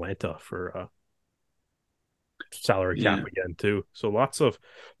from Atlanta for salary cap again too. So lots of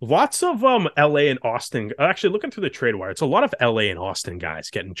LA and Austin. Actually, looking through the trade wire, it's a lot of LA and Austin guys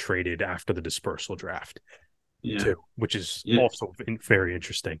getting traded after the dispersal draft too, which is also very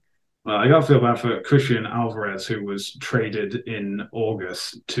interesting. Well, I gotta feel bad for Christian Alvarez, who was traded in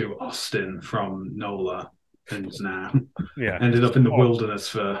August to Austin from NOLA and now ended up in the wilderness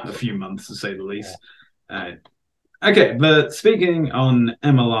for a few months, to say the least. Okay, but speaking on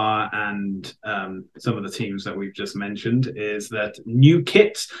MLR and some of the teams that we've just mentioned, is that new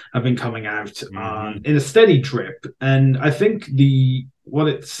kits have been coming out in a steady drip. And I think what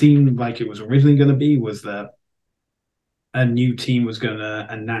it seemed like it was originally going to be was that a new team was going to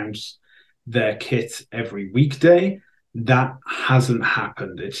announce their kit every weekday. That hasn't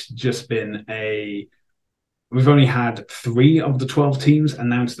happened. It's just been we've only had 3 of the 12 teams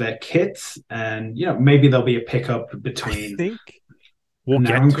announce their kits, and maybe there'll be a pickup between. I think we'll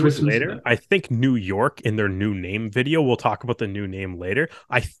get to it later. I think New York in their new name video. We'll talk about the new name later.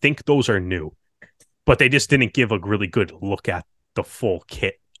 I think those are new, but they just didn't give a really good look at the full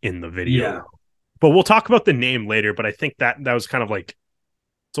kit in the video. Yeah. But we'll talk about the name later. But I think that was kind of like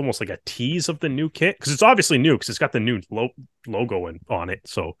it's almost like a tease of the new kit because it's obviously new because it's got the new logo on it.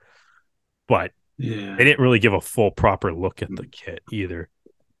 So, but. Yeah, they didn't really give a full proper look at the kit either.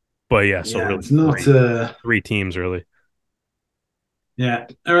 But really it's not 3 teams really. Yeah.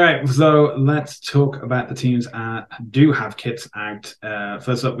 All right. So let's talk about the teams that do have kits out.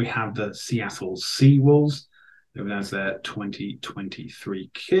 First up, we have the Seattle Seawolves. They've announced their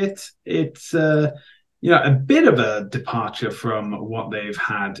 2023 kit. It's a bit of a departure from what they've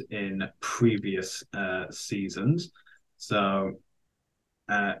had in previous seasons. So,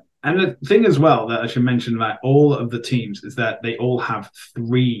 and the thing as well that I should mention about all of the teams is that they all have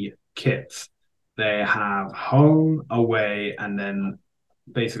 3 kits. They have home, away, and then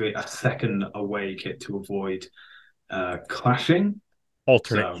basically a second away kit to avoid clashing.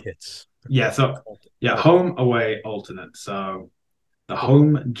 Alternate kits. Yeah, home, away, alternate. So the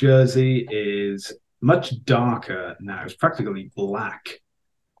home jersey is much darker now. It's practically black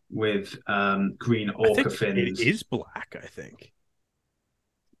with green orca fins. It is black, I think.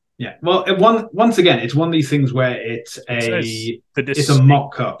 Yeah. Well, once again, it's one of these things where it's a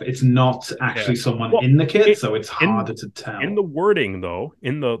mock-up. It's not actually someone in the kit, so it's harder to tell. In the wording, though,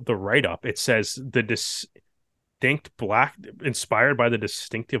 in the write-up, it says the distinct black, inspired by the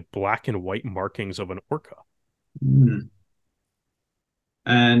distinctive black and white markings of an orca.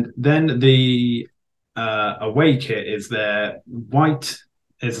 And then the away kit is their white.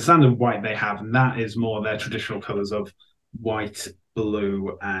 It's a standard white they have, and that is more their traditional colors of white,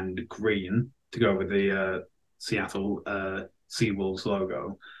 blue, and green to go with the Seattle Seawolves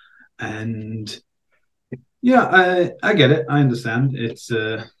logo. And yeah, I get it. I understand. It's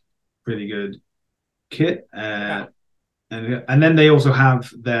a pretty good kit. And then they also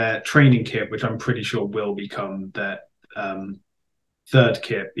have their training kit, which I'm pretty sure will become their third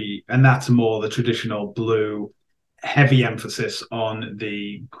kit, and that's more the traditional blue, heavy emphasis on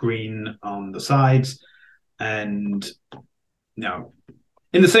the green on the sides, and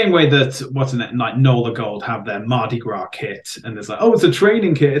in the same way that like Nola Gold have their Mardi Gras kit, and it's like, oh, it's a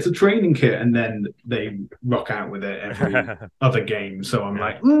training kit, and then they rock out with it every other game. So I'm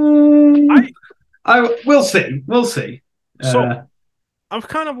like, we'll see. So I'm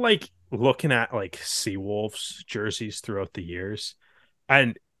kind of like looking at like Seawolves jerseys throughout the years.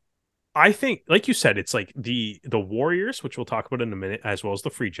 And I think, like you said, it's like the Warriors, which we'll talk about in a minute, as well as the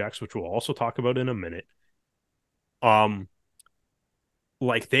Free Jacks, which we'll also talk about in a minute.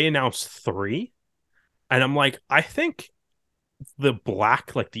 Like they announced 3, and I'm like, I think the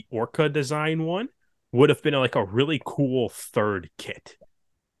black, like the Orca design one, would have been like a really cool third kit.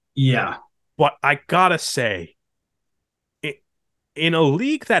 Yeah, but I gotta say, in a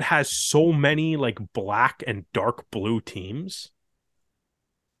league that has so many like black and dark blue teams,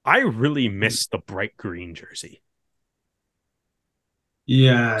 I really miss the bright green jersey.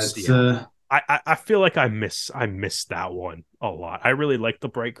 Yeah, it's I feel like I miss that one a lot. I really like the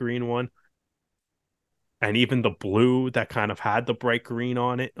bright green one, and even the blue that kind of had the bright green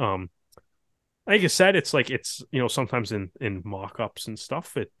on it. Like I said, it's like sometimes in mock-ups and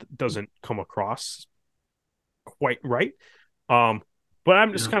stuff, it doesn't come across quite right. But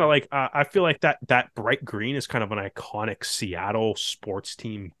I'm just kind of like, I feel like that bright green is kind of an iconic Seattle sports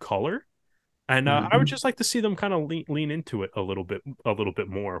team color. And I would just like to see them kind of lean into it a little bit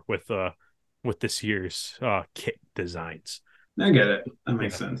more with this year's kit designs. I get it. That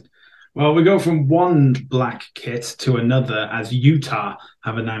makes sense. Well, we go from one black kit to another as Utah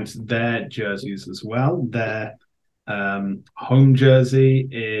have announced their jerseys as well. Their home jersey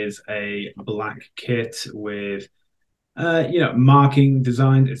is a black kit with marking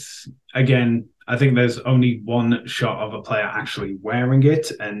design. It's, again, I think there's only one shot of a player actually wearing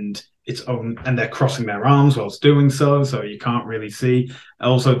it, and they're crossing their arms whilst doing so you can't really see.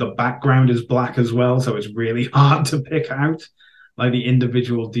 Also, the background is black as well, so it's really hard to pick out like the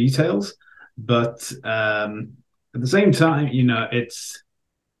individual details. But at the same time, it's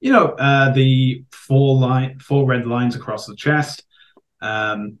the four red lines across the chest.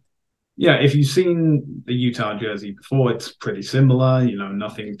 If you've seen the Utah jersey before, it's pretty similar,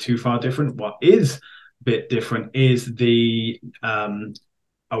 nothing too far different. What is a bit different is the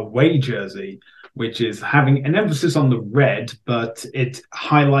away jersey, which is having an emphasis on the red, but it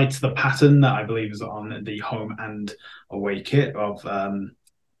highlights the pattern that I believe is on the home and away kit of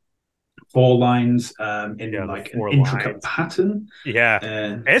 4 lines in like an intricate pattern.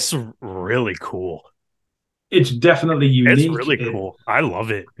 Yeah, it's really cool. It's definitely unique. It's really cool. I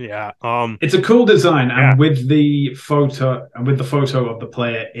love it. Yeah. It's a cool design, and with the photo of the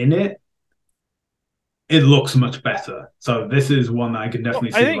player in it, it looks much better. So this is one that I can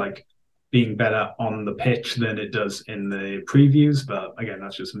definitely see like being better on the pitch than it does in the previews. But again,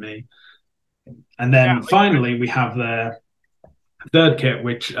 that's just me. And then finally, we have their third kit,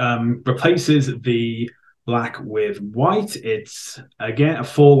 which replaces the black with white. It's again a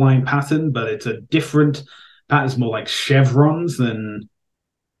 4-line pattern, but it's a different. That is more like chevrons than,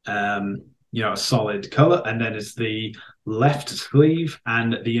 a solid color. And then it's the left sleeve,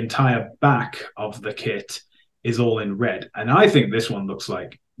 and the entire back of the kit is all in red. And I think this one looks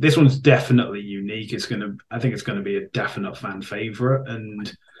like this one's definitely unique. I think it's gonna be a definite fan favorite,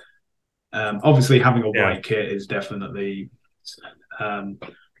 and obviously having a white kit is definitely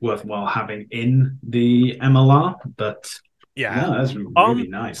worthwhile having in the MLR. But that's really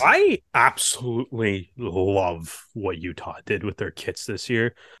nice. I absolutely love what Utah did with their kits this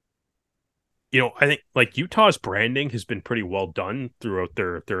year. I think like Utah's branding has been pretty well done throughout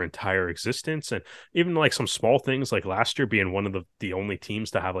their entire existence, and even like some small things like last year being one of the only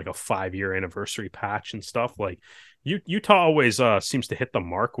teams to have like a 5-year anniversary patch and stuff. Like Utah always seems to hit the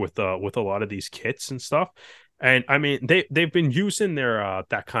mark with a lot of these kits and stuff. And I mean they've been using their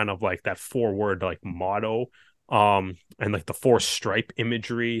that kind of like that 4-word like motto and like the 4 stripe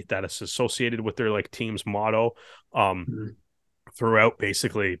imagery that is associated with their like team's motto throughout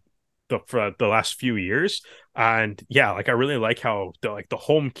basically for the last few years. And like I really like how the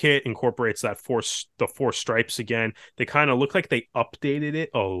home kit incorporates that the 4 stripes again. They kind of look like they updated it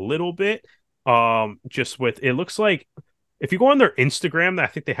a little bit. Just with it looks like if you go on their Instagram, I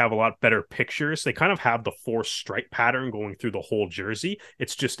think they have a lot better pictures. They kind of have the 4 stripe pattern going through the whole jersey.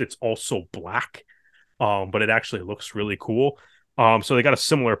 It's also black. But it actually looks really cool. So they got a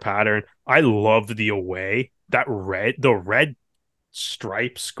similar pattern. I love the away. The red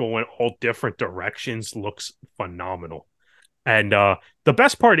stripes going all different directions looks phenomenal. And the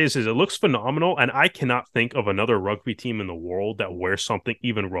best part is it looks phenomenal, and I cannot think of another rugby team in the world that wears something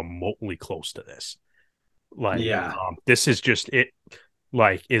even remotely close to this. Like, this is just it.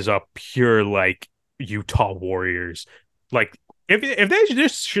 Like, is a pure like Utah Warriors. Like, if they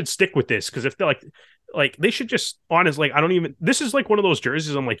just should stick with this, because if they're like they should just honestly, like, this is like one of those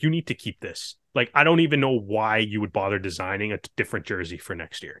jerseys I'm like, you need to keep this. Like, I don't even know why you would bother designing a different jersey for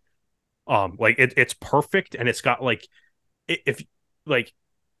next year. Like it's perfect, and it's got like if like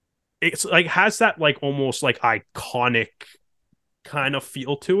it's like has that like almost like iconic kind of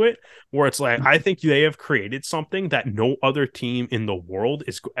feel to it, where it's like I think they have created something that no other team in the world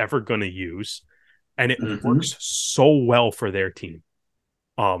is ever going to use, and it works so well for their team.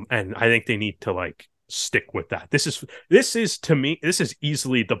 And I think they need to like stick with that. This is to me, this is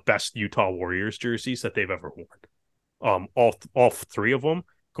easily the best Utah Warriors jerseys that they've ever worn. All 3 of them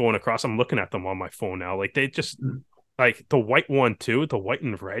going across. I'm looking at them on my phone now. Like they just like the white one too, the white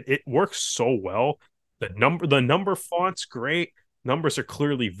and red. It works so well. The number font's great. Numbers are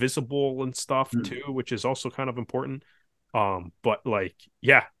clearly visible and stuff too, which is also kind of important. But like,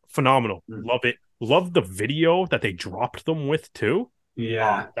 phenomenal. Love it. Love the video that they dropped them with too.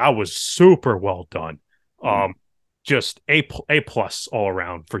 That was super well done. Just A+ all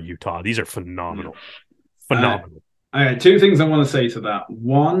around for Utah. These are phenomenal. Phenomenal. All right, 2 things I want to say to that.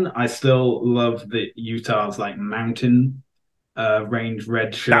 One, I still love the Utah's like mountain range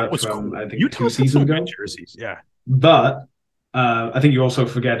red shirt from I think Utah's 2 seasons ago. Jerseys, But I think you're also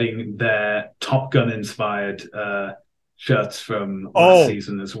forgetting their Top Gun inspired shirts from last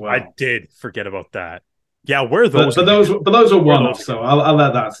season as well. I did forget about that. Yeah, where are those? But those are one-off, so I'll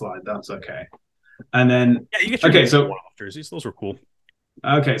let that slide. That's okay. And then you get your one-off jerseys. Those were cool.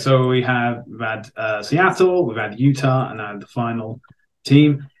 Okay, so we've had Seattle, we've had Utah, and now the final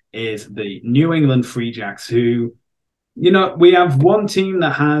team is the New England Free Jacks, who, we have one team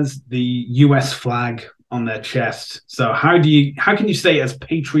that has the US flag on their chest. So how can you stay as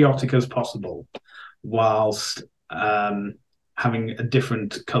patriotic as possible whilst having a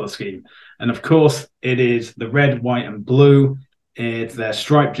different color scheme? And of course, it is the red, white, and blue. It's their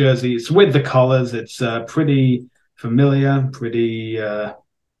striped jersey. It's with the collars. It's pretty familiar, pretty, so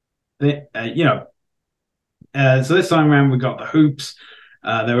this time around, we got the hoops.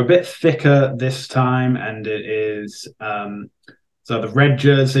 They're a bit thicker this time, and it is, so the red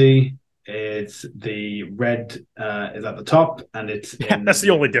jersey, it's the red is at the top, and it's that's the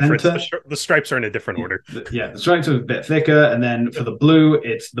only difference. The stripes are in a different order. The stripes are a bit thicker, and then for the blue,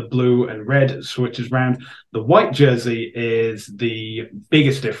 it's the blue and red switches round. The white jersey is the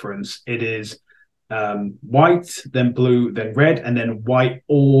biggest difference. It is white, then blue, then red, and then white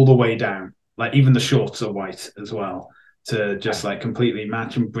all the way down. Like even the shorts are white as well, to just like completely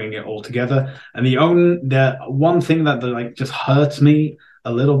match and bring it all together. And the one thing that like just hurts me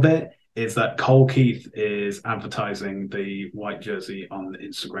a little bit is that Cole Keith is advertising the white jersey on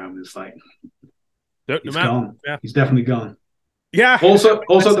Instagram. It's like he's gone. Yeah. He's definitely gone. Yeah. Also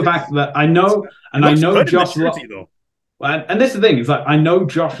the fact that I know Josh Larson. And this is the thing, it's like I know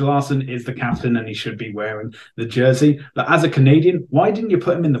Josh Larson is the captain and he should be wearing the jersey. But as a Canadian, why didn't you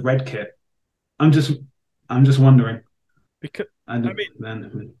put him in the red kit? I'm just wondering. Because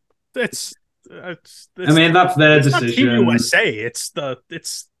that's their decision. Team USA. It's the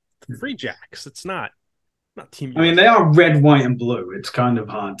Free Jacks. It's not Team I mean, they are red, white, and blue. It's kind of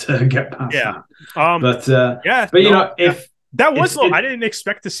hard to get past that. But if that was I didn't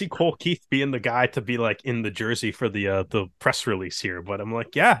expect to see Cole Keith being the guy to be like in the jersey for the press release here. But I'm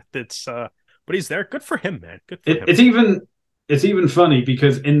like, yeah, that's but he's there. Good for him, man. Good for him. It's even funny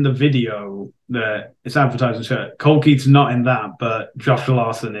because in the video that it's advertising shirt, Cole Keith's not in that, but Josh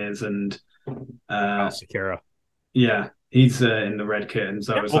Larson is, and Sakara. Yeah, he's in the red kit, and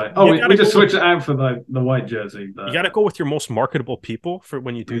so it's like, we just switch it out for the white jersey. But you got to go with your most marketable people for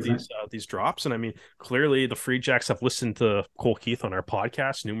when you do these drops. And I mean, clearly the Free Jacks have listened to Cole Keith on our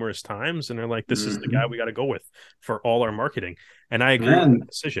podcast numerous times, and they're like, "This is the guy we got to go with for all our marketing." And I agree with the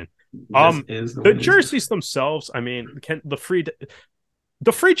decision. The jerseys themselves, I mean, the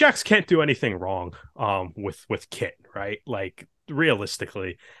Free Jacks can't do anything wrong with kit, right? Like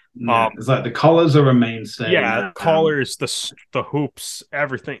realistically. It's like the collars are a mainstay. Yeah, collars, the hoops,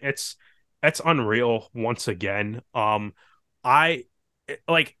 everything. It's unreal once again. I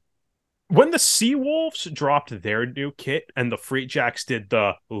like when the Seawolves dropped their new kit and the Free Jacks did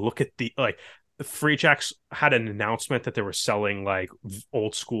the Free Jacks had an announcement that they were selling like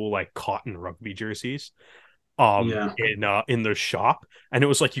old school like cotton rugby jerseys in their shop, and it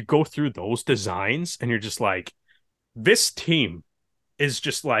was like you go through those designs and you're just like, this team is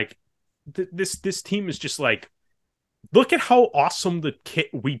just like this team is just like, look at how awesome the kit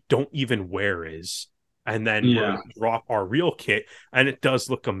we don't even wear is, and then we'll drop our real kit and it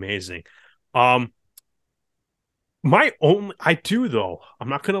does look amazing. I'm not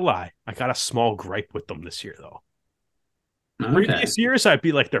gonna lie, I got a small gripe with them this year though. Previous years I'd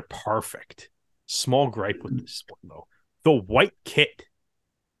be like, they're perfect. Small gripe with this one though. The white kit.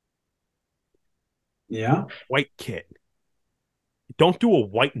 Yeah. White kit. Don't do a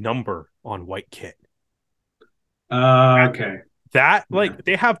white number on white kit. Okay. That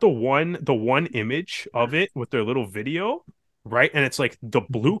they have the one image of it with their little video, right? And it's like the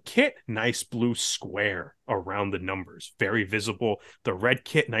blue kit, nice blue square around the numbers, very visible. The red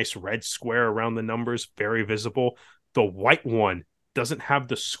kit, nice red square around the numbers, very visible. The white one doesn't have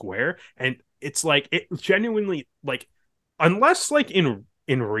the square, and it's like it genuinely like, unless like in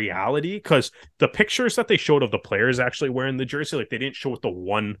reality, because the pictures that they showed of the players actually wearing the jersey, like they didn't show what the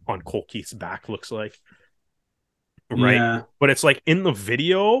one on Cole Keith's back looks like, right? But it's like in the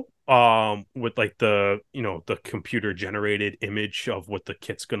video with like the the computer generated image of what the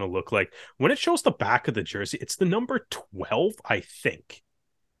kit's gonna look like, when it shows the back of the jersey, it's the number 12, I think,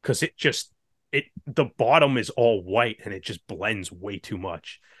 because the bottom is all white and it just blends way too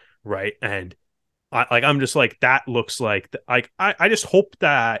much, right? And I'm just like, that looks like I just hope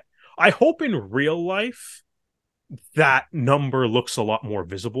in real life that number looks a lot more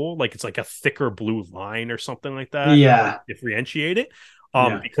visible, like it's like a thicker blue line or something like that. Differentiate it,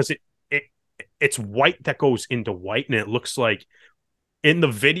 because it's white that goes into white, and it looks like in the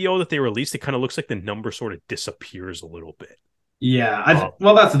video that they released, it kind of looks like the number sort of disappears a little bit.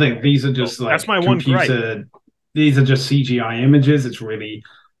 Well, that's the thing. These are just like, that's my one gripe. These are just CGI images. It's really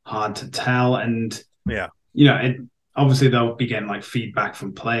hard to tell, and obviously they'll be getting like feedback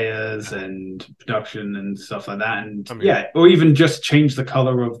from players and production and stuff like that, and or even just change the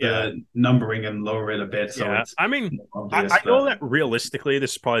color of the numbering and lower it a bit. So I know that realistically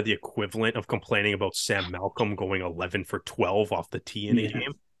this is probably the equivalent of complaining about Sam Malcolm going 11 for 12 off the tee in a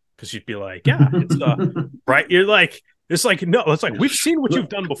game, because you'd be like, it's right, you're like, it's like, no, it's like, we've seen what you've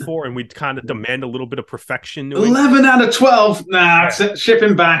done before, and we'd kind of demand a little bit of perfection. 11 out of 12. Nah, ship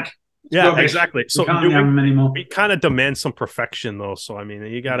him back. Yeah, exactly. So we kind of demand some perfection, though. So I mean,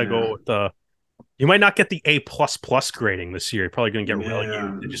 you got to go with the. You might not get the A++ grading this year. You're probably going to get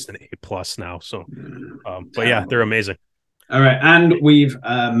relegated to just an A+ now. So, but yeah, they're amazing. All right, and we've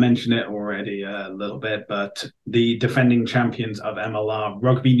mentioned it already a little bit, but the defending champions of MLR,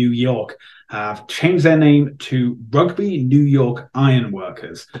 Rugby New York, have changed their name to Rugby New York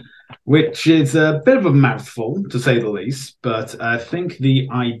Ironworkers, which is a bit of a mouthful, to say the least. But I think the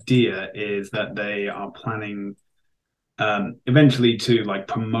idea is that they are planning eventually to like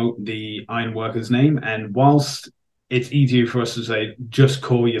promote the Ironworkers name. And whilst it's easier for us to say, just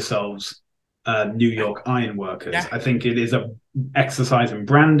call yourselves New York Ironworkers, I think it is a exercise in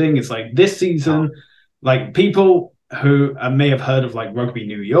branding. It's like this season, like people who may have heard of like Rugby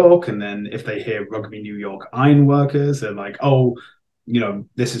New York, and then if they hear Rugby New York Ironworkers, they're like, oh,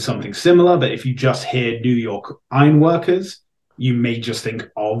 this is something similar. But if you just hear New York Ironworkers, you may just think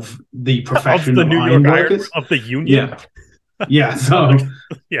of the profession of ironworkers, of the union. So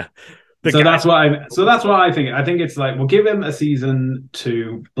that's what I think. I think it's like, we'll give him a season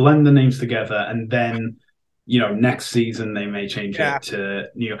to blend the names together, and then next season they may change it to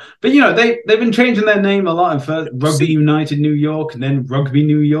New York. But they've been changing their name a lot. First Rugby United New York, and then Rugby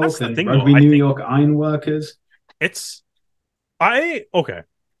New York, then Rugby New York Ironworkers.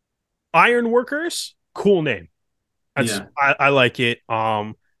 Ironworkers, cool name. I like it.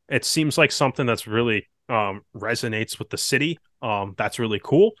 It seems like something that's really resonates with the city. That's really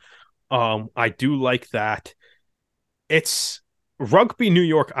cool. I do like that. It's Rugby New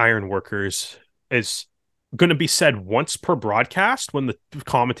York Ironworkers is going to be said once per broadcast when the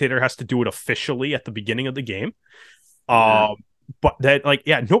commentator has to do it officially at the beginning of the game. But that,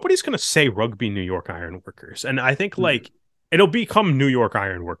 nobody's going to say Rugby New York Ironworkers. And I think it'll become New York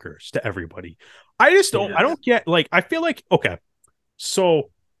Ironworkers to everybody. I just don't, I don't get, I feel like, okay,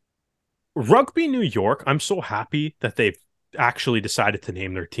 so Rugby New York, I'm so happy that they've actually decided to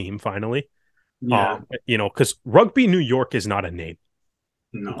name their team finally. Because Rugby New York is not a name.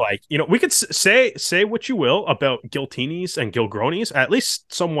 No. We could say what you will about Giltinis and Gilgronis. At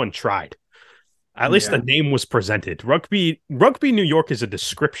least someone tried. At least the name was presented. Rugby New York is a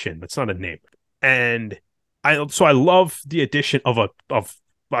description. It's not a name. And I love the addition of a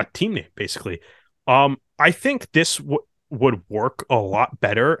team name, basically. I think this would work a lot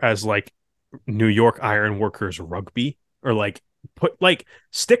better as New York Ironworkers Rugby, or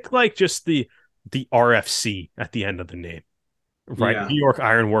stick just the RFC at the end of the name. Right. New York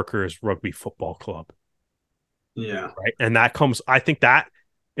Ironworkers Rugby Football Club. Yeah. Right. And that comes, I think that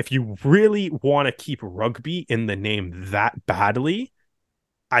if you really want to keep rugby in the name that badly,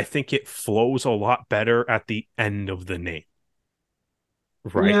 I think it flows a lot better at the end of the name.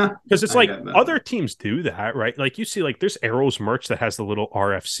 Right. Yeah. Because it's other teams do that, right? You see, there's Arrows merch that has the little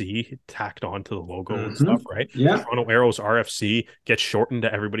RFC tacked onto the logo and stuff, right? Yeah. Toronto Arrows RFC gets shortened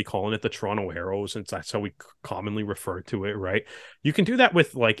to everybody calling it the Toronto Arrows, and that's how we commonly refer to it, right? You can do that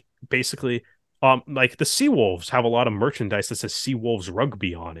with basically the Seawolves have a lot of merchandise that says Seawolves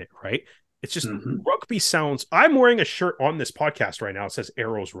Rugby on it, right? It's just rugby sounds. I'm wearing a shirt on this podcast right now. It says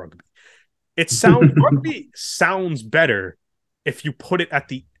Arrows Rugby. It sounds rugby sounds better if you put it at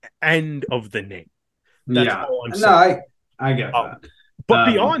the end of the name. That's all I'm saying. No, I get that.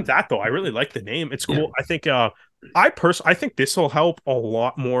 But beyond that, though, I really like the name. It's cool. I think I think this will help a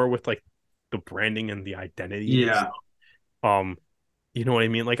lot more with the branding and the identity. Yeah. You know what I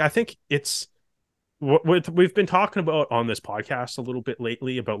mean? I think it's what we've been talking about on this podcast a little bit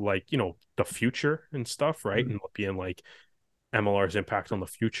lately about the future and stuff, right? And being MLR's impact on the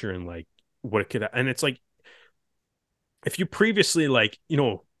future and what it could, and it's if you previously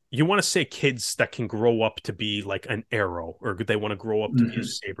you want to say kids that can grow up to be an arrow, or they want to grow up to be a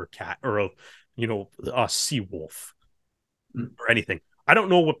saber cat, or a sea wolf, or anything. I don't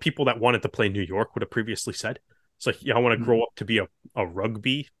know what people that wanted to play New York would have previously said. It's I want to grow up to be a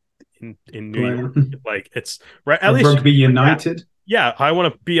rugby in New York. It's right. At least Rugby United. Yeah, I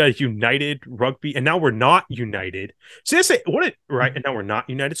want to be a United Rugby, and now we're not united. So they say right, and now we're not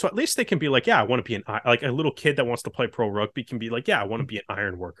united. So at least they can be I want to be a little kid that wants to play pro rugby can be I want to be an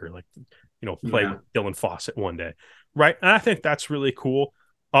iron worker, play with Dylan Fawcett one day, right? And I think that's really cool.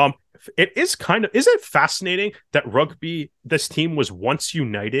 It is is it fascinating that rugby, this team was once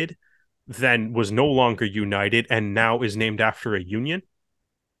united, then was no longer united, and now is named after a union?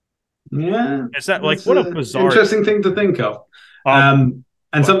 Yeah, is that what a bizarre, interesting thing to think of? And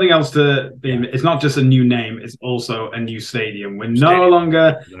something else to be, it's not just a new name, it's also a new stadium. We're no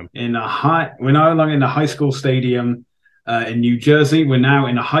longer in a high school stadium in New Jersey. We're now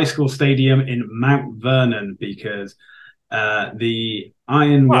in a high school stadium in Mount Vernon, because the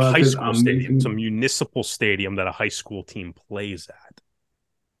Ironworkers high school stadium. It's a municipal stadium that a high school team plays at.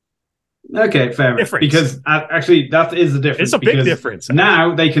 Okay, fair enough. Because actually, that is the difference. It's a big difference.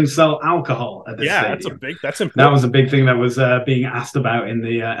 Now they can sell alcohol at the stadium. That's important. That was a big thing that was being asked about in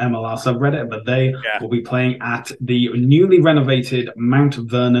the MLR subreddit. But they will be playing at the newly renovated Mount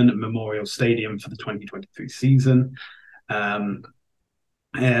Vernon Memorial Stadium for the 2023 season.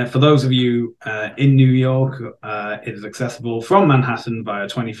 For those of you in New York, it is accessible from Manhattan by a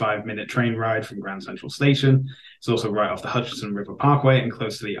 25-minute train ride from Grand Central Station. It's also right off the Hutchinson River Parkway and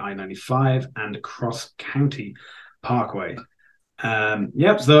close to the I-95 and Cross County Parkway.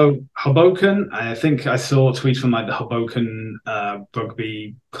 So Hoboken, I think I saw tweets from the Hoboken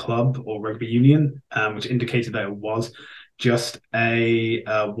Rugby Club or Rugby Union, which indicated that it was just a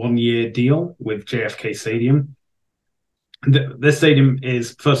one-year deal with JFK Stadium. This stadium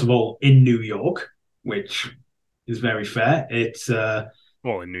is, first of all, in New York, which is very fair. It's in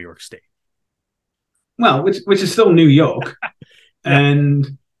New York State. Well, which is still New York,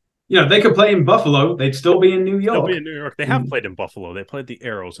 and they could play in Buffalo. They'd still be in New York. They have played in Buffalo. They played the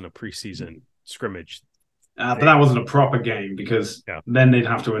Arrows in a preseason scrimmage But that wasn't a proper game because then they'd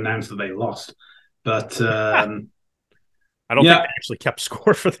have to announce that they lost. But I don't think they actually kept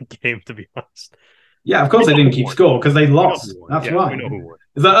score for the game, to be honest. Yeah, of course they didn't keep score because they lost. That's why. We know who won.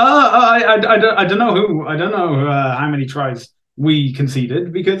 It's like, I don't know who. I don't know how many tries we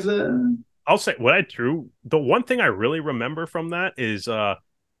conceded because I'll say what I drew. The one thing I really remember from that is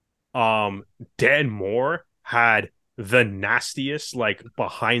Dan Moore had the nastiest like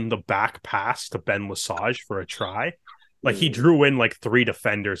behind the back pass to Ben Lesage for a try. Like he drew in like 3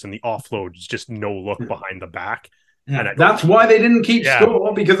 defenders and the offload was just no look behind the back. Yeah, and that's why they didn't keep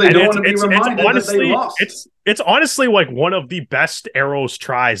score because they don't want to be reminded honestly, that they lost. It's honestly like one of the best Arrows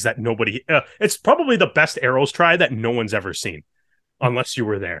tries that nobody. It's probably the best Arrows try that no one's ever seen, unless you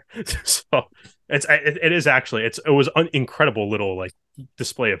were there. So it is actually it was an incredible little like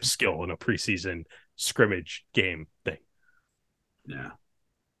display of skill in a preseason scrimmage game thing. Yeah.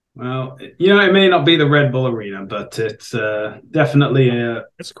 Well, it may not be the Red Bull Arena, but it's definitely an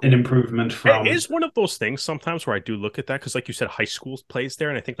improvement from. It is one of those things sometimes where I do look at that because, like you said, high school plays there,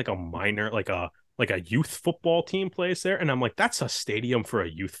 and I think like a minor, like a youth football team plays there, and I'm like, that's a stadium for a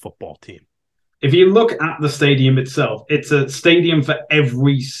youth football team. If you look at the stadium itself, it's a stadium for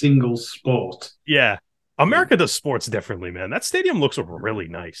every single sport. Yeah. America does sports differently, man. That stadium looks really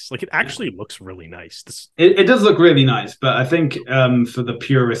nice. Like, it actually looks really nice. It does look really nice, but I think for the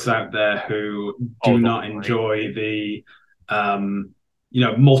purists out there who do not enjoy the,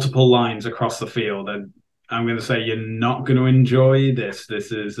 multiple lines across the field, I'm going to say you're not going to enjoy this.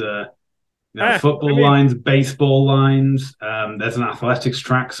 This is football lines, baseball lines. There's an athletics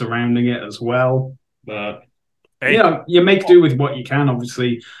track surrounding it as well. But, you make do with what you can,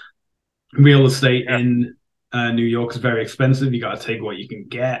 obviously. Real estate in New York is very expensive. You got to take what you can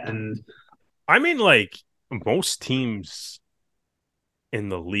get, and I mean, like most teams in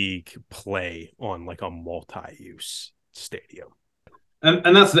the league play on like a multi-use stadium,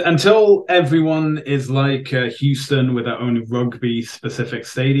 and that's until everyone is like Houston with their own rugby-specific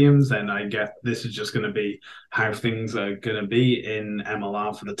stadiums. Then I get this is just going to be how things are going to be in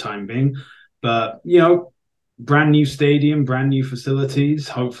MLR for the time being. But brand new stadium, brand new facilities.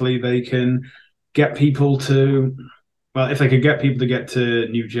 Hopefully they can get people to, if they could get people to get to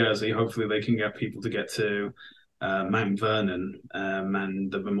New Jersey, hopefully they can get people to get to Mount Vernon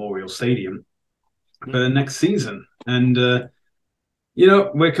and the Memorial Stadium for the next season. And,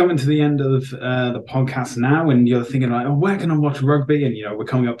 we're coming to the end of the podcast now, and you're thinking like, where can I watch rugby? And, we're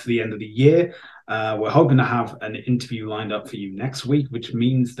coming up to the end of the year. We're hoping to have an interview lined up for you next week, which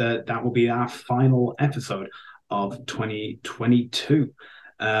means that will be our final episode of 2022.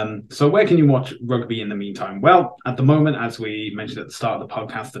 So where can you watch rugby in the meantime? Well, at the moment, as we mentioned at the start of the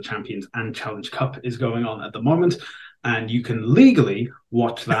podcast, the Champions and Challenge Cup is going on at the moment, and you can legally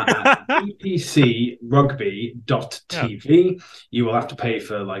watch that at bbcrugby.tv. You will have to pay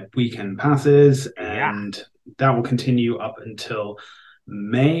for like weekend passes, and that will continue up until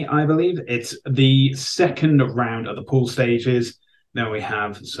May, I believe. It's the second round of the pool stages. Then we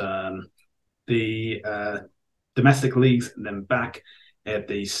have the domestic leagues, and then back at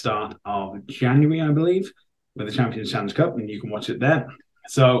the start of January, I believe, with the Champions Challenge Cup, and you can watch it there.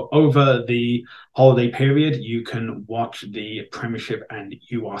 So over the holiday period, you can watch the Premiership and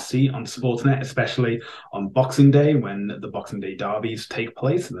URC on Sportsnet, especially on Boxing Day when the Boxing Day derbies take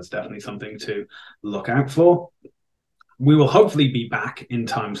place, and that's definitely something to look out for. We will hopefully be back in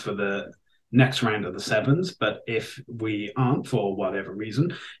times for the next round of the sevens, but if we aren't for whatever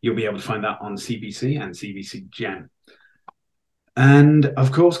reason, you'll be able to find that on CBC and CBC Gem. And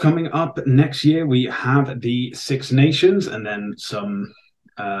of course, coming up next year, we have the Six Nations, and then some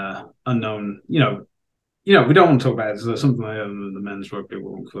unknown, we don't want to talk about it. So something like the Men's Rugby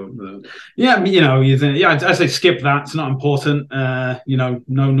World Club. I say skip that. It's not important. No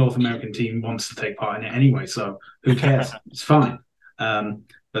North American team wants to take part in it anyway, so who cares? It's fine.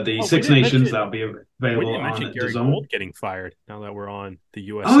 But the Six Nations, that'll be available on Gary DAZN. Gold getting fired now that we're on the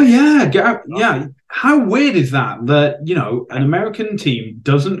US. Oh yeah, yeah. How weird is that an American team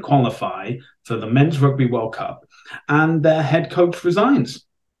doesn't qualify for the Men's Rugby World Cup and their head coach resigns?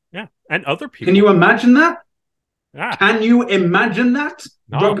 Yeah, and other people. Can you imagine that? Yeah. Can you imagine that?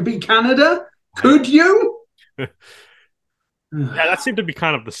 No. Rugby Canada? Could you? Yeah, that seemed to be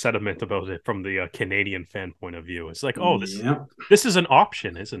kind of the sentiment about it from the Canadian fan point of view. It's like, this is an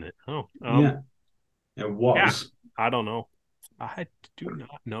option, isn't it? Yeah, it was. Yeah, I don't know. I do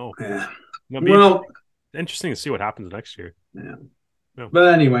not know. Yeah. Interesting to see what happens next year. Yeah. No.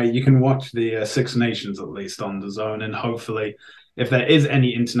 But anyway, you can watch the Six Nations at least on DAZN, and hopefully, if there is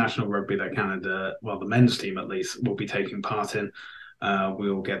any international rugby that Canada, the men's team at least, will be taking part in,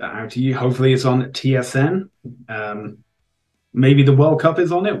 we'll get that out to you. Hopefully it's on TSN. Maybe the World Cup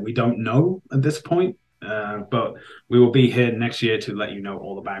is on it. We don't know at this point, but we will be here next year to let you know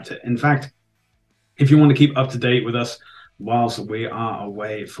all about it. In fact, if you want to keep up to date with us whilst we are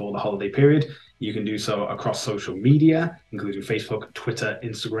away for the holiday period, you can do so across social media, including Facebook, Twitter,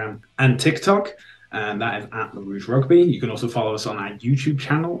 Instagram, and TikTok. And that is at Le Rouge Rugby. You can also follow us on our YouTube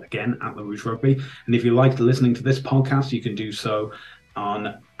channel, again, at Le Rouge Rugby. And if you liked listening to this podcast, you can do so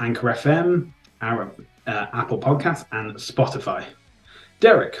on Anchor FM, our Apple Podcasts, and Spotify.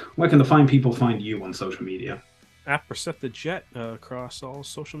 Derek, where can the fine people find you on social media? At Percepted across all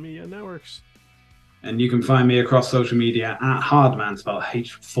social media networks. And you can find me across social media at Hardman, spelled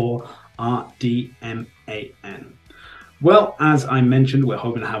H4RDMAN. Well, as I mentioned, we're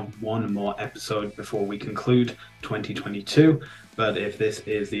hoping to have one more episode before we conclude 2022. But if this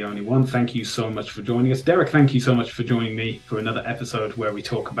is the only one, thank you so much for joining us. Derek, thank you so much for joining me for another episode where we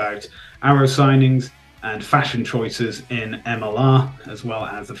talk about Arrow signings and fashion choices in MLR, as well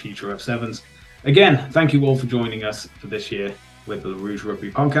as the future of Sevens. Again, thank you all for joining us for this year with the Le Rouge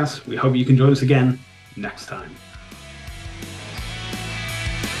Rugby Podcast. We hope you can join us again next time.